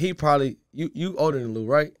 and he probably you older than Lou,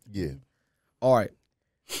 right? Yeah. All right.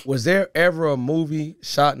 Was there ever a movie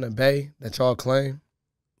shot in the Bay that y'all claim?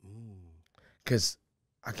 Cause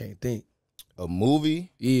I can't think. A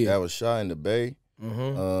movie Yeah. that was shot in the Bay.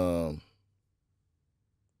 Mm-hmm.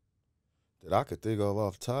 That I could think of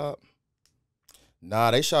off top.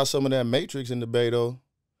 Nah, they shot some of that Matrix in the Bay though.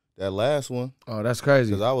 That last one. Oh, that's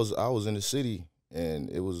crazy. Because I was in the city and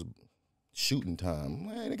it was shooting time.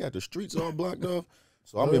 Man, they got the streets all blocked off.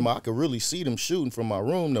 So I could really see them shooting from my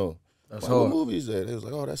room though. That's like, hard. what movie is that? It was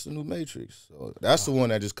like, oh, that's the new Matrix. So that's the one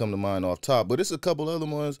that just come to mind off top. But it's a couple other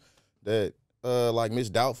ones that like Miss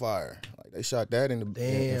Doubtfire. Like they shot that in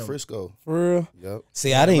Frisco. For real? Yep.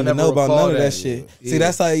 See, I didn't even know about none of that shit. Yeah. See,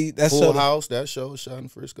 that's how that's Full House, that show was shot in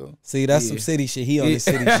Frisco. See, that's some city shit. He on the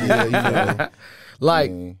city shit. Yeah, you know.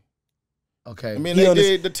 Like, I mean, He they on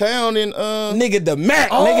did the town in nigga the Mac,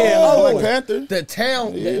 Oh, nigga. Black Panther. the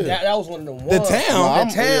town, Yeah. that was one of the ones. The town?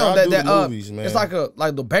 The town I do that the movies, man. it's like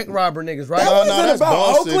the bank robber niggas, right? That wasn't that's about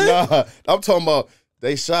Boston. Oakland? Nah, I'm talking about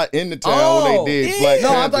they shot in the town when they did Black No,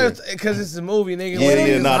 I Panther. thought because it's a movie, nigga. Yeah, when yeah,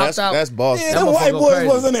 niggas nah, hopped out. that's Boston. Yeah, That the white motherfucker boys crazy.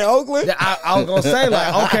 wasn't in Oakland. Yeah, I was gonna say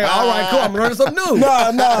like, okay, all right, cool. I'm learning something new.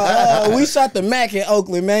 Nah, we shot the Mac in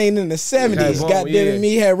Oakland, man, in the 70s. Okay, boom, Goddamn yeah. it,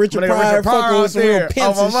 me had Richard My nigga Pryor Richard Pryor fucking with some out real there.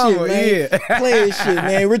 pimps Oh, and my shit, mama, man. yeah. Playing shit,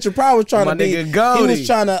 man. Richard Pryor was trying My to be, nigga Goldie.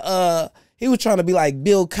 he was trying to be like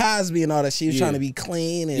Bill Cosby and all that shit. He was trying to be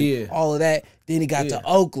clean and all of that. Then he got to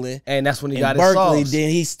Oakland. And that's when he in got his Berkeley, sauce. then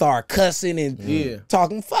he started cussing and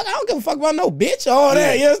talking. Fuck, I don't give a fuck about no bitch. All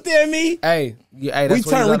that, you understand me? Hey, that's We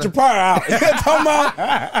turned Richard Pryor out. You talking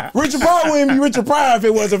about Richard Pryor wouldn't be Richard Pryor if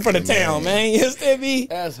it wasn't for the town, man. You understand me?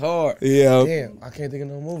 That's hard. Yeah. Damn, I can't think of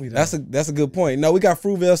no movie. Though. That's a good point. No, we got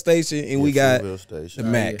Fruitvale Station and we got Fruitvale the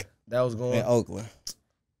Station. Mac Yeah, that was going in Oakland.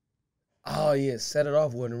 Oh yeah, Set It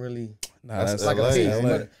Off wasn't really Nah, that's like LA, a piece.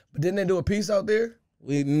 man. But didn't they do a piece out there?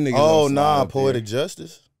 We niggas Oh, don't nah, slide up Poetic there.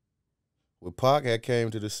 Justice. When Pac had came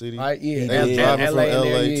to the city. Right, yeah. They was driving from LA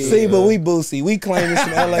to- See, but we boozy. We claiming some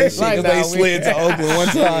LA shit Like, because they nah, slid to Oakland one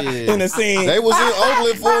time in the scene. They was in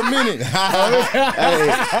Oakland for a minute.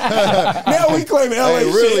 Now we claiming LA Hey,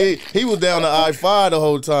 shit. really, he was down to I-5 the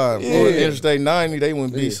whole time. Or Interstate 90, they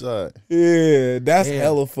went B-side. Yeah, that's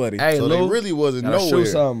hella funny. Hey, So Lou, they really wasn't gotta shoot nowhere.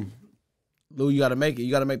 something. Lou, you gotta make it.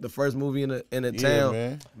 You gotta make the first movie in the town.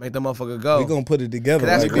 man. Make that motherfucker go. We gonna put it together.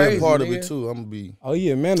 That's like Be that. a part of nigga. it too. I'm gonna be. Oh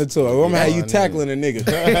yeah, mandatory. I'm gonna have you nigga. tackling a nigga.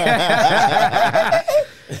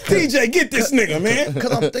 DJ, get this nigga, man.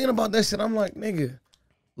 Cause I'm thinking about that shit. I'm like, nigga,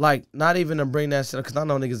 like not even to bring that shit. Cause I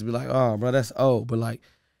know niggas be like, oh, bro, that's old. But like,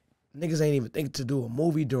 niggas ain't even think to do a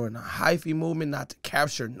movie during the hyphy movement, not to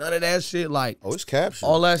capture none of that shit. Like, Oh, it's captured.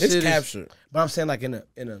 all that It's shit captured. But I'm saying like in a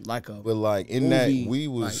like a. But like in movie, that, we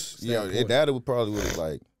was like, yeah. That would probably was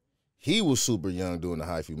like he was super young doing the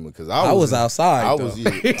hyphy movement because I was outside. I though. was. Yeah.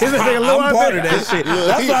 I'm part of that shit.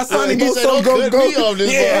 That's why Sonny he Bo said, so "Don't cut me off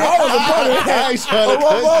this Yeah, part." I was a part of I that. ain't trying to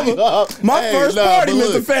cut you off. My Hey, first nah, party, but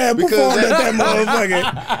Mr. look, Fab because performed at that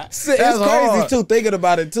motherfucker. It's crazy hard. too. Thinking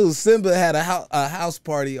about it too. Simba had a house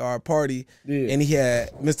party or a party, and he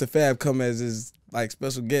had Mr. Fab come as his like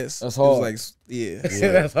special guest. That's It was hard. like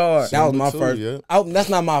yeah. That's hard. That was my too, first. yeah. That's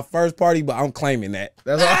not my first party, but I'm claiming that.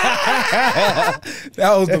 That's hard.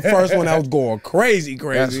 That was the first one that was going crazy.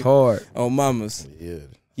 That's hard. Oh, mamas. Yeah.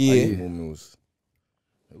 Yeah. Hyphy movement was.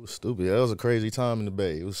 It was stupid. That was a crazy time in the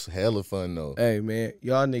Bay. It was hella fun though. Hey man,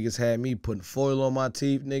 y'all niggas had me putting foil on my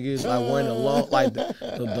teeth, niggas. Like wearing the long, like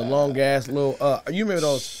the long ass little. You remember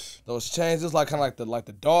those chains? It's like kind of like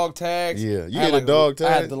the dog tags. Yeah, you I had like a dog I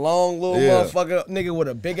had tag? the long little Yeah. motherfucker nigga with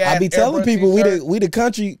a big ass. I be telling airbrush people t-shirt. we the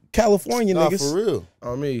country California Nah, niggas. for real.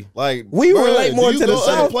 On me. Like We bruh, relate more do to you the go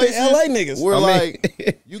other South than places LA niggas. Where I mean-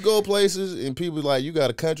 like you go places and people like you got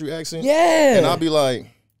a country accent. Yeah. And I'll be like,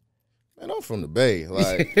 man, I'm from the Bay.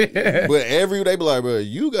 Like, but they be like, bro,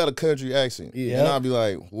 you got a country accent. Yeah. And I'll be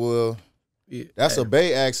like, well, Yeah. that's a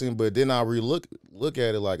Bay accent. But then I look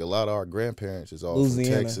at it like a lot of our grandparents is all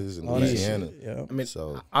Louisiana, from Texas and all that Louisiana. shit, yeah. I mean,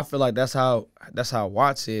 So I feel like that's how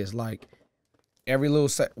Watts is. Like every little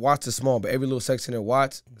Watts is small, but every little section in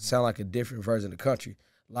Watts sound like a different version of the country.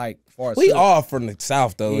 Like far as We hood. all from the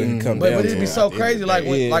South though. If it come But down it'd to be it. so crazy, like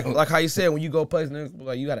when, Yeah. like how you said when you go places, niggas be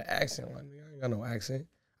like you got an accent. Like nigga, I ain't got no accent.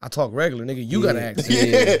 I talk regular, nigga. You got an accent.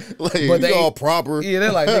 yeah, like But you they- all proper. Yeah,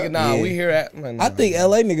 they're like nigga. Nah, Yeah. we hear that. Like, nah, I think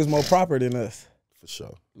LA niggas more proper than us. For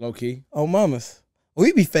sure. low key. Oh, mamas.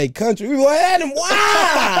 We be fake country. We be like, Adam,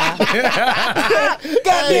 why?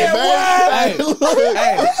 Goddamn, why?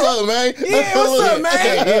 Hey, what's up, man? Yeah, what's up,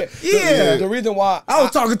 man? Yeah. The reason why I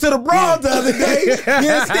was talking to the broad the other day. You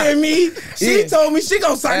understand me? She told me she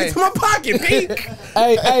gonna suck it to my pocket, Pete.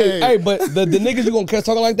 hey, but the niggas you gonna catch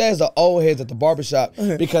talking like that is the old heads at the barbershop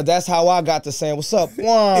because that's how I got to saying, what's up,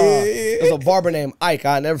 Quan? There's a barber named Ike,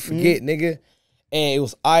 I'll never forget, nigga. And it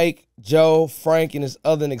was Ike, Joe, Frank, and this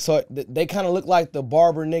other nigga. So they kind of look like the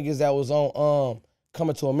barber niggas that was on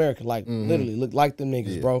Coming to America. Like, literally looked like them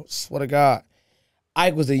niggas, bro. Swear to God.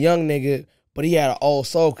 Ike was a young nigga, but he had an old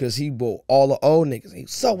soul because he bought all the old niggas. He,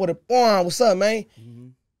 what's up with it, Quan? What's up, man?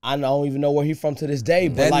 I don't even know where he from to this day.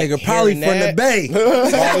 But That like, nigga probably from the Bay.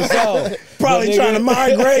 Probably so. Probably trying to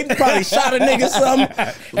migrate. Probably shot a nigga something.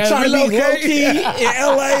 Trying to be low key in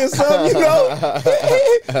LA or something, you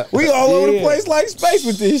know? We all over the place like space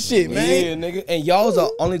with this shit, man. Yeah, nigga. And y'all's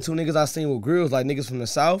the only two niggas I seen with grills, like niggas from the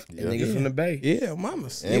South and niggas from the Bay. Yeah,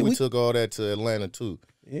 mamas. And we took all that to Atlanta too.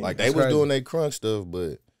 Like they was doing their crunk stuff,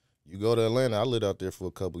 but you go to Atlanta, I lived out there for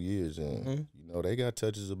a couple years, and you know they got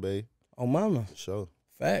touches of Bay. Oh, mama. For sure.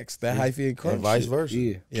 Facts. That hyphy and crunk And vice shit.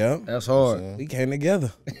 versa. Yeah. That's hard. We came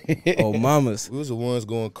together. Oh, mamas. We was the ones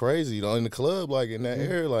going crazy, you know, in the club, like in that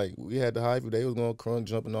area. Like we had the hyphy, they was going crunk,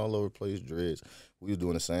 jumping all over the place, dreads. We was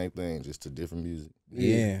doing the same thing, just to different music.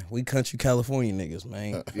 Yeah. We country California niggas,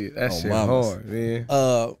 man. Yeah, that shit mamas. hard,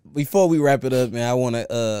 man. Before we wrap it up, man, I want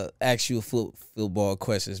to ask you a football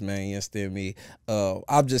questions, man. You understand me?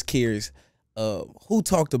 I'm just curious. Who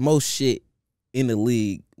talked the most shit in the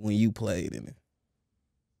league when you played in it?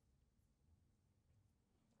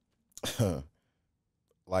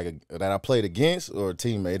 Like that I played against or a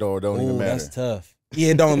teammate, or it don't even matter. That's tough. Yeah,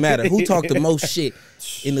 it don't matter. Who talked the most shit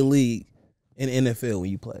in the league in the NFL when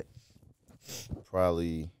you played?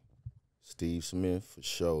 Probably Steve Smith for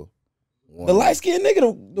sure. The light skinned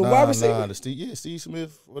nigga, the wide receiver. Steve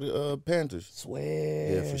Smith for the Panthers.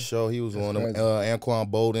 Swear. Yeah, for sure. He was on them. Anquan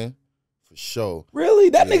Bolden, for sure. Really?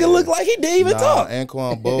 That nigga looked like he didn't even talk.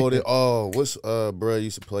 Anquan Bolden. Oh, what's bro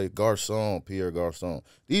used to play Garcon, Pierre Garcon.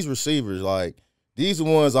 These receivers, like, these are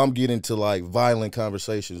ones I'm getting to like violent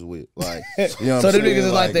conversations with. Like, you know what So I'm them saying? niggas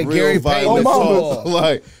is like the real Gary Payton violent talk.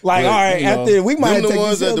 like but, all right, you know, after we might them take the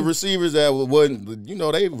ones that these the receivers that wasn't, you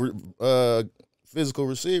know, they physical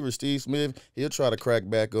receivers. Steve Smith, he'll try to crack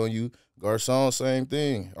back on you. Garcon, same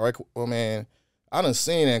thing. All right, well, man, I done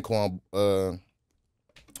seen Anquan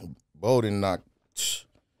Bolden knock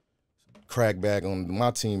crack back on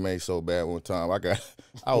my teammate so bad one time.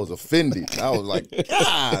 I was offended. I was like,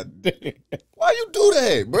 God, why you do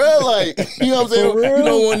that, bro? Like, you know what I'm saying? You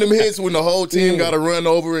know, one of them hits when the whole team got to run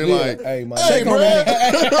over and like, Hey, man. hey, bro. Hey,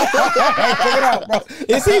 check it out, bro.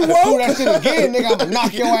 Is he Do woke? that shit again, nigga, I'm gonna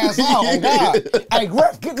knock your ass out. Oh, God. Hey,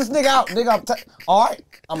 Griff, get this nigga out. Nigga, all right?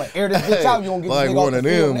 I'm gonna air this bitch out. You gonna get Like this nigga one off of the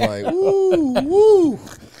them, field. like, woo.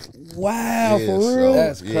 Wow, Yeah, for so, real?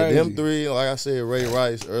 That's yeah, crazy. them three, like I said, Ray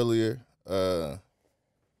Rice earlier. Yeah,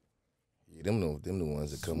 them the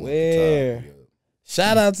ones that come up Swear. the top. Yeah.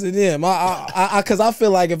 Shout out to them. Cause I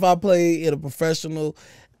feel like if I played in a professional,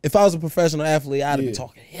 if I was a professional athlete, I'd have been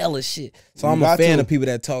talking hella shit. So I'm a fan of people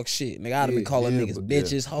that talk shit. Nigga, I'd have been calling niggas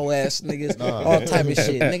bitches, hoe ass niggas, all type of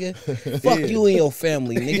shit, nigga. Fuck you and your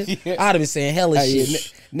family, nigga. I'd have been saying hella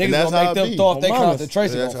shit. Niggas that's gonna how make it them be. thought they On mamas.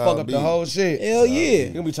 concentration That's gonna how fuck it up be. the whole shit. Hell yeah.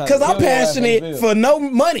 You be trying Cause to I'm kill your ass on the passionate field. for no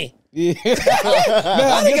money. Yeah.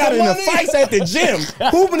 I done got in the fights at the gym,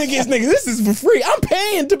 hooping against niggas. This is for free. I'm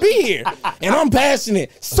paying to be here, and I'm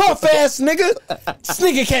passionate. Soft ass nigga. This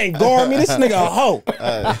nigga can't guard me. This nigga a hoe,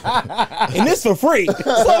 and this for free. So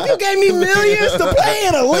if you gave me millions to play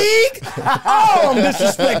in a league, oh, I'm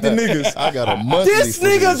disrespecting niggas. I got a monthly. This for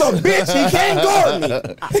nigga's this. a bitch. He can't guard me.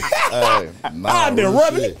 Hey, nah, I've been real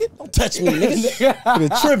rubbing shit. it. Don't touch me, nigga. Been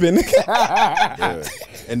tripping, nigga. Yeah.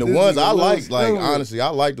 And the ones I like screwed. honestly, I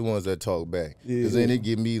like the ones that talk back. Because then it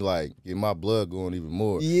get me like, get my blood going even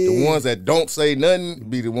more. Yeah. The ones that don't say nothing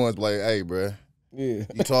be the ones like, hey, bruh, Yeah.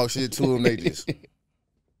 you talk shit to them, they just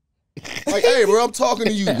like, hey, bro, I'm talking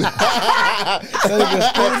to you. Come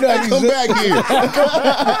back here.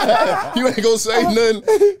 You ain't gonna say nothing.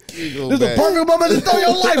 You go This is the back. perfect moment to throw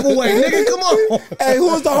your life away, nigga. Come on. Hey, who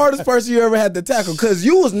was the hardest person you ever had to tackle? Because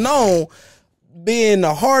you was known being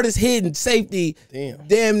the hardest hitting safety.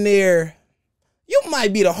 Damn near. You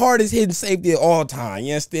might be the hardest hitting safety of all time.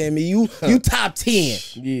 You understand me? You top 10.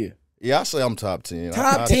 Yeah. Yeah, I say I'm top 10.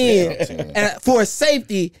 Top 10 for a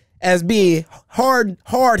safety as being hard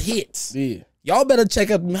hits. Yeah. Y'all better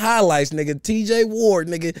check out them highlights, nigga. TJ Ward,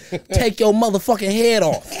 nigga, take your motherfucking head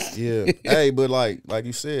off. Yeah. Hey, but like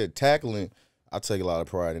you said, tackling, I take a lot of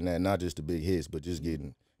pride in that. Not just the big hits, but just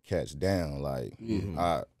getting cats down. Like,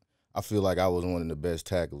 I feel like I was one of the best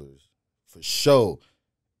tacklers for sure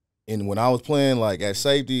and when I was playing like at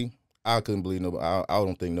safety, I couldn't believe nobody. I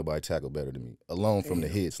don't think nobody tackled better than me. Alone from the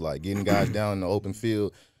hits, like getting guys down in the open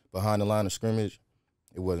field behind the line of scrimmage,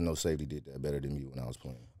 it wasn't no safety did that better than me when I was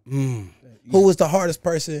playing. Who was the hardest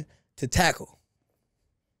person to tackle?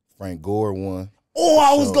 Frank Gore won. Oh,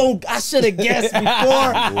 I should have guessed before.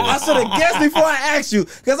 I should have guessed before I asked you.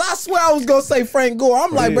 Because I swear I was going to say Frank Gore.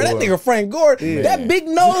 I'm like, bro, that nigga Frank Gore, that big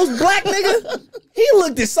nose black nigga, he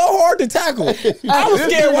looked it so hard to tackle. I was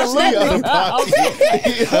scared watching that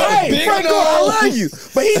nigga. Hey, Frank Gore, I love you.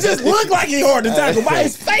 But he just looked like he hard to tackle by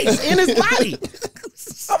his face and his body.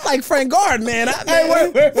 I'm like, Frank Gore, man. Hey,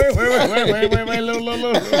 wait, look.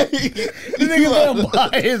 This nigga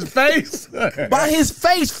by his face. By his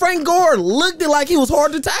face, Frank Gore looked it like he was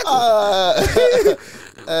hard to tackle.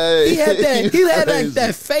 He had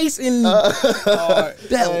that face and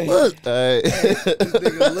that look. This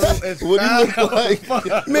nigga look as what he look like?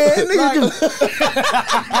 Man, nigga.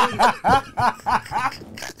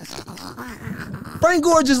 Frank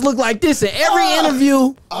Gore just looked like this in every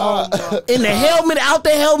interview. In the helmet, out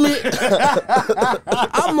the helmet.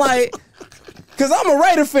 I'm like, because I'm a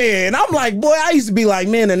Raider fan. I'm like, boy, I used to be like,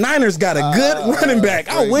 man, the Niners got a good running back.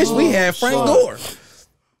 I wish we had Frank Gore.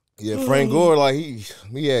 Yeah, Frank Gore, like he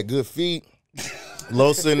had good feet,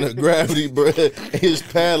 low center of gravity, bro. His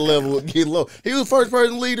pad level would get low. He was the first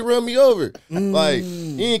person to lead to run me over. Like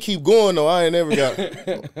he didn't keep going though. I ain't never got.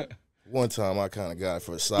 One time I kind of got it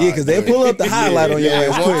for a side. Yeah, because they pull up the highlight on your ass.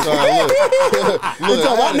 One time, look,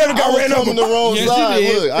 I never got ran over. The wrong side.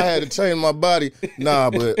 Look, I had to change my body. Nah,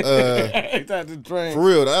 but for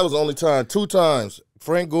real, that was the only time. 2 times,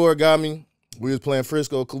 Frank Gore got me. We was playing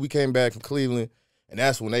Frisco. We came back from Cleveland, and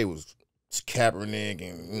that's when they was Kaepernick,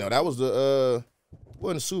 and that was the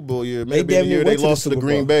wasn't the Super Bowl year. Maybe the year they lost to the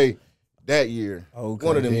Green Bay that year. Okay,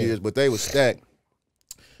 one of them years, but they was stacked.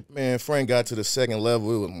 Man, Frank got to the second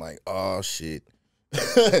level. It was like, oh, shit.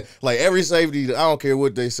 Like, every safety, I don't care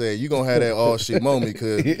what they say, you going to have that oh, shit moment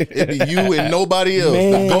because it be you and nobody else.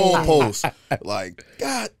 Man. The goalpost. Like,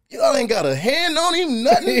 God, y'all ain't got a hand on him,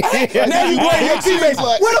 nothing. Now you blame your teammates.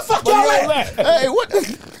 Like, where the fuck y'all at? Hey, what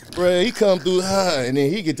the? Bro, he come through high, and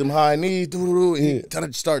then he get them high knees, and he kind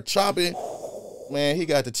of start chopping. Man, he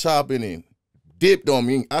got the chopping and dipped on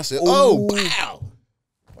me. I said, oh, wow.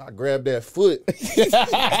 I grabbed that foot,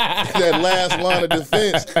 that last line of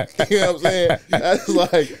defense. You know what I'm saying? That's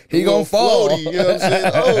like he gonna fall. Floaty, you know what I'm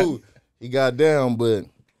saying? Oh, he got down, but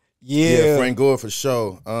yeah, Frank Gore for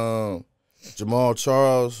sure. Jamal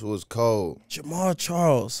Charles was cold. Jamal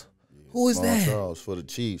Charles, who is Jamal that? Charles for the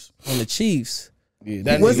Chiefs. On the Chiefs.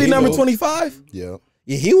 Yeah, was he number 25? Yeah.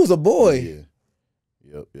 Yeah, he was a boy.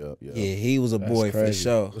 Yeah. Yep. Yeah, he was a boy for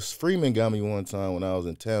sure. Freeman got me one time when I was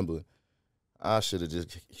in Tampa. I should have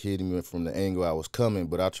just hit him from the angle I was coming,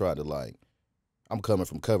 but I tried to I'm coming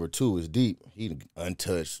from cover 2. It's deep. He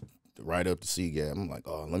untouched right up the C gap. I'm like,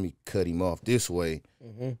 oh, let me cut him off this way.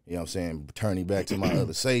 You know what I'm saying? Turn him back to my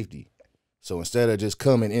other safety. So instead of just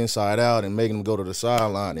coming inside out and making him go to the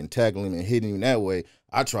sideline and tackling him and hitting him that way,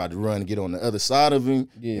 I tried to run and get on the other side of him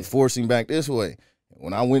and force him back this way.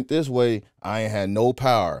 When I went this way, I ain't had no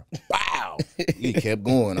power. Bow! He kept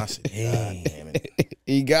going. I said, God damn it.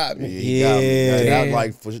 He got me. He got me.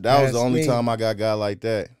 That was the only time I got a guy like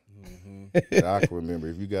that. That I can remember.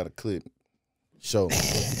 If you got a clip, show me.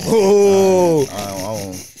 Oh. I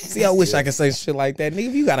don't. See, I wish I could say shit like that. Nigga,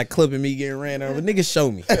 if you got a clip of me getting ran over, nigga,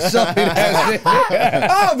 show me. Show me that shit.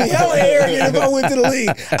 I'll be hella arrogant if I went to the league.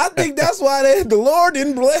 I think that's why the Lord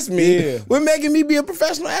didn't bless me with making me be a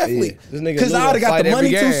professional athlete. Because I would have got the money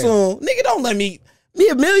too soon. Nigga, don't let me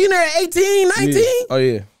a millionaire at 18, 19. Yeah. Oh,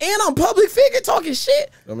 yeah. And I'm public figure talking shit.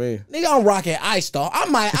 I mean, nigga, I'm rocking Ice Star. I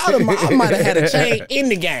might have had a chain in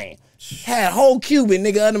the game. Had whole Cuban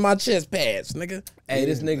nigga under my chest pads, nigga. Hey,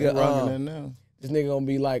 this nigga gonna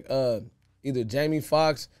be like either Jamie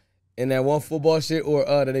Foxx in that one football shit or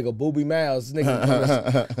that nigga Booby Miles. This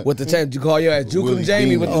nigga with the chain. You call your ass Juke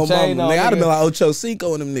Jamie with the chain on. Nigga, I'd have been like Ocho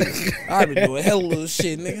Cinco and them niggas. I'd been doing hella little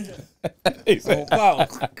shit, nigga.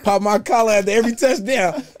 Pop my collar after every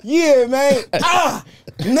touchdown. Yeah, man.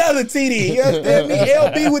 Another TD. You understand me?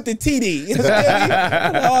 LB with the TD. You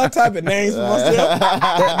understand me? All type of names for myself.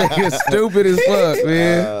 That nigga stupid as fuck,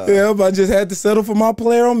 man. Yeah, I just had to settle for my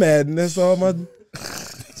player on Madden. That's all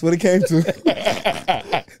that's what it came to.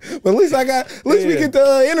 But at least we get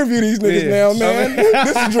to interview these niggas now, man.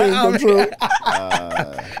 This is dream come true.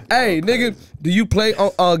 Hey, nigga, do you play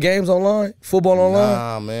games online? Football online?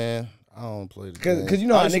 Nah, man. I don't play the game. Cause you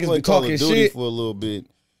know how niggas be talking shit for a little bit,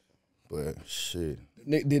 but shit.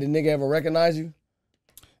 Did a nigga ever recognize you?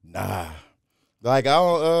 Nah. Like I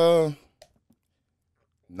don't.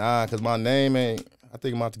 Nah, cause my name ain't. I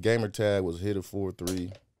think my gamer tag was hit a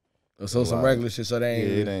 4-3. So some regular shit, so they ain't.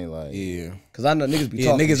 Yeah, it ain't like. Yeah. Cause I know niggas be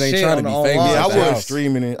talking niggas ain't shit trying to on be the famous. online. Yeah, I the wasn't house.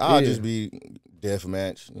 streaming it. I'll Yeah. just be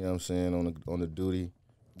deathmatch. You know what I'm saying on the duty.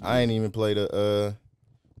 I ain't even played what's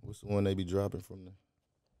the one they be dropping from the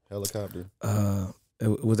helicopter?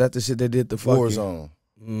 Was that the shit they did the fucking Warzone.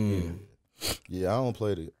 Mm. Yeah, I don't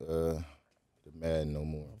play the Madden no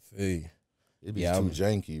more. Hey. It be Yeah, too I'm-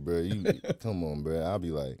 janky, bro. You come on, bro. I'll be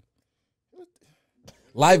like,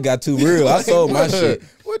 Life got too real. I sold my shit.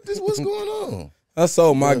 What's going on? I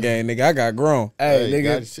sold my game, nigga. I got grown. Hey, nigga,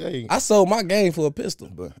 gotta say, I sold my game for a pistol.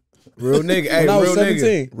 but real nigga. Hey, When I was real 17.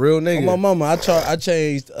 nigga. Real On my nigga. mama, I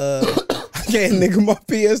changed. I gave nigga my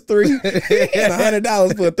PS3 and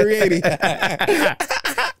 $100 for a 380.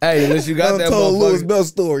 Hey, unless you got I that told Louis motherfucker. Bell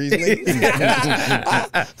stories, nigga.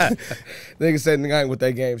 Nigga said nigga I ain't with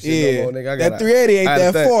that game shit Yeah, no more, nigga. I that got 380 ain't I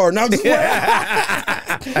had that to far. No, I'm just playing.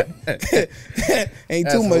 Ain't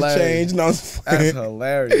That's too much hilarious. change. No, I'm just That's playing.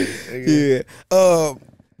 hilarious. Nigga. Yeah.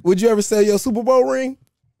 Would you ever sell your Super Bowl ring?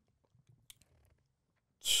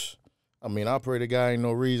 I mean, I pray to God ain't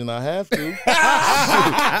no reason I have to. You know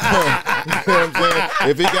what I'm saying?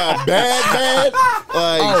 If he got bad,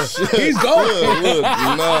 like shit, he's going. Look,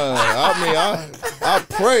 nah. I mean, I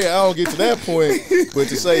pray I don't get to that point, but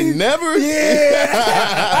to say never,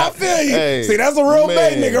 Yeah, I feel you. Hey, See, that's a real man.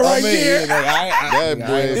 bait nigga right there. that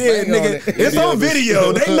boy. Yeah, nigga, it's on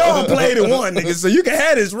video. They know I played it one, nigga, so you can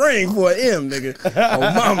have this ring for an M, nigga.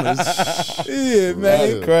 Oh, mamas. Yeah,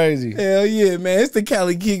 man. Right. Crazy. Hell yeah, man. It's the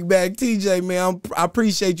Cali Kickback. TJ, man, I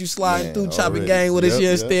appreciate you sliding Man, through Chopping already. Gang with us. You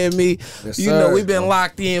Yep, understand me? Yes, You know, sir. we've been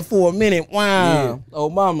locked in for a minute. Wow. Yeah. Oh,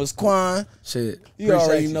 mama's Quan. Shit. You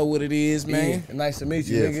already know what it is, man. Yeah. Nice to meet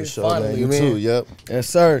you, Yeah, nigga. for sure, Finally, man. You man. too. Yep. Yes,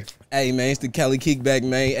 sir. Hey, man, it's the Cali Kickback,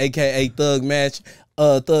 man, a.k.a. Thug Match.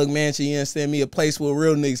 Thug Mansion, you understand me? A place where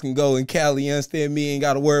real niggas can go in Cali, you understand me? Ain't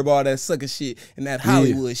got to worry about all that sucker shit and that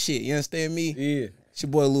Hollywood shit, you understand me? Yeah. It's your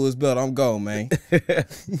boy Louis Belt. I'm gone, man.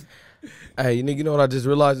 Hey, nigga, you know what I just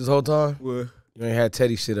realized this whole time? What? You ain't had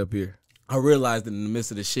Teddy shit up here. I realized it in the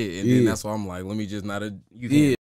midst of the shit, and then Yeah. that's why I'm like, let me just not. You Yeah.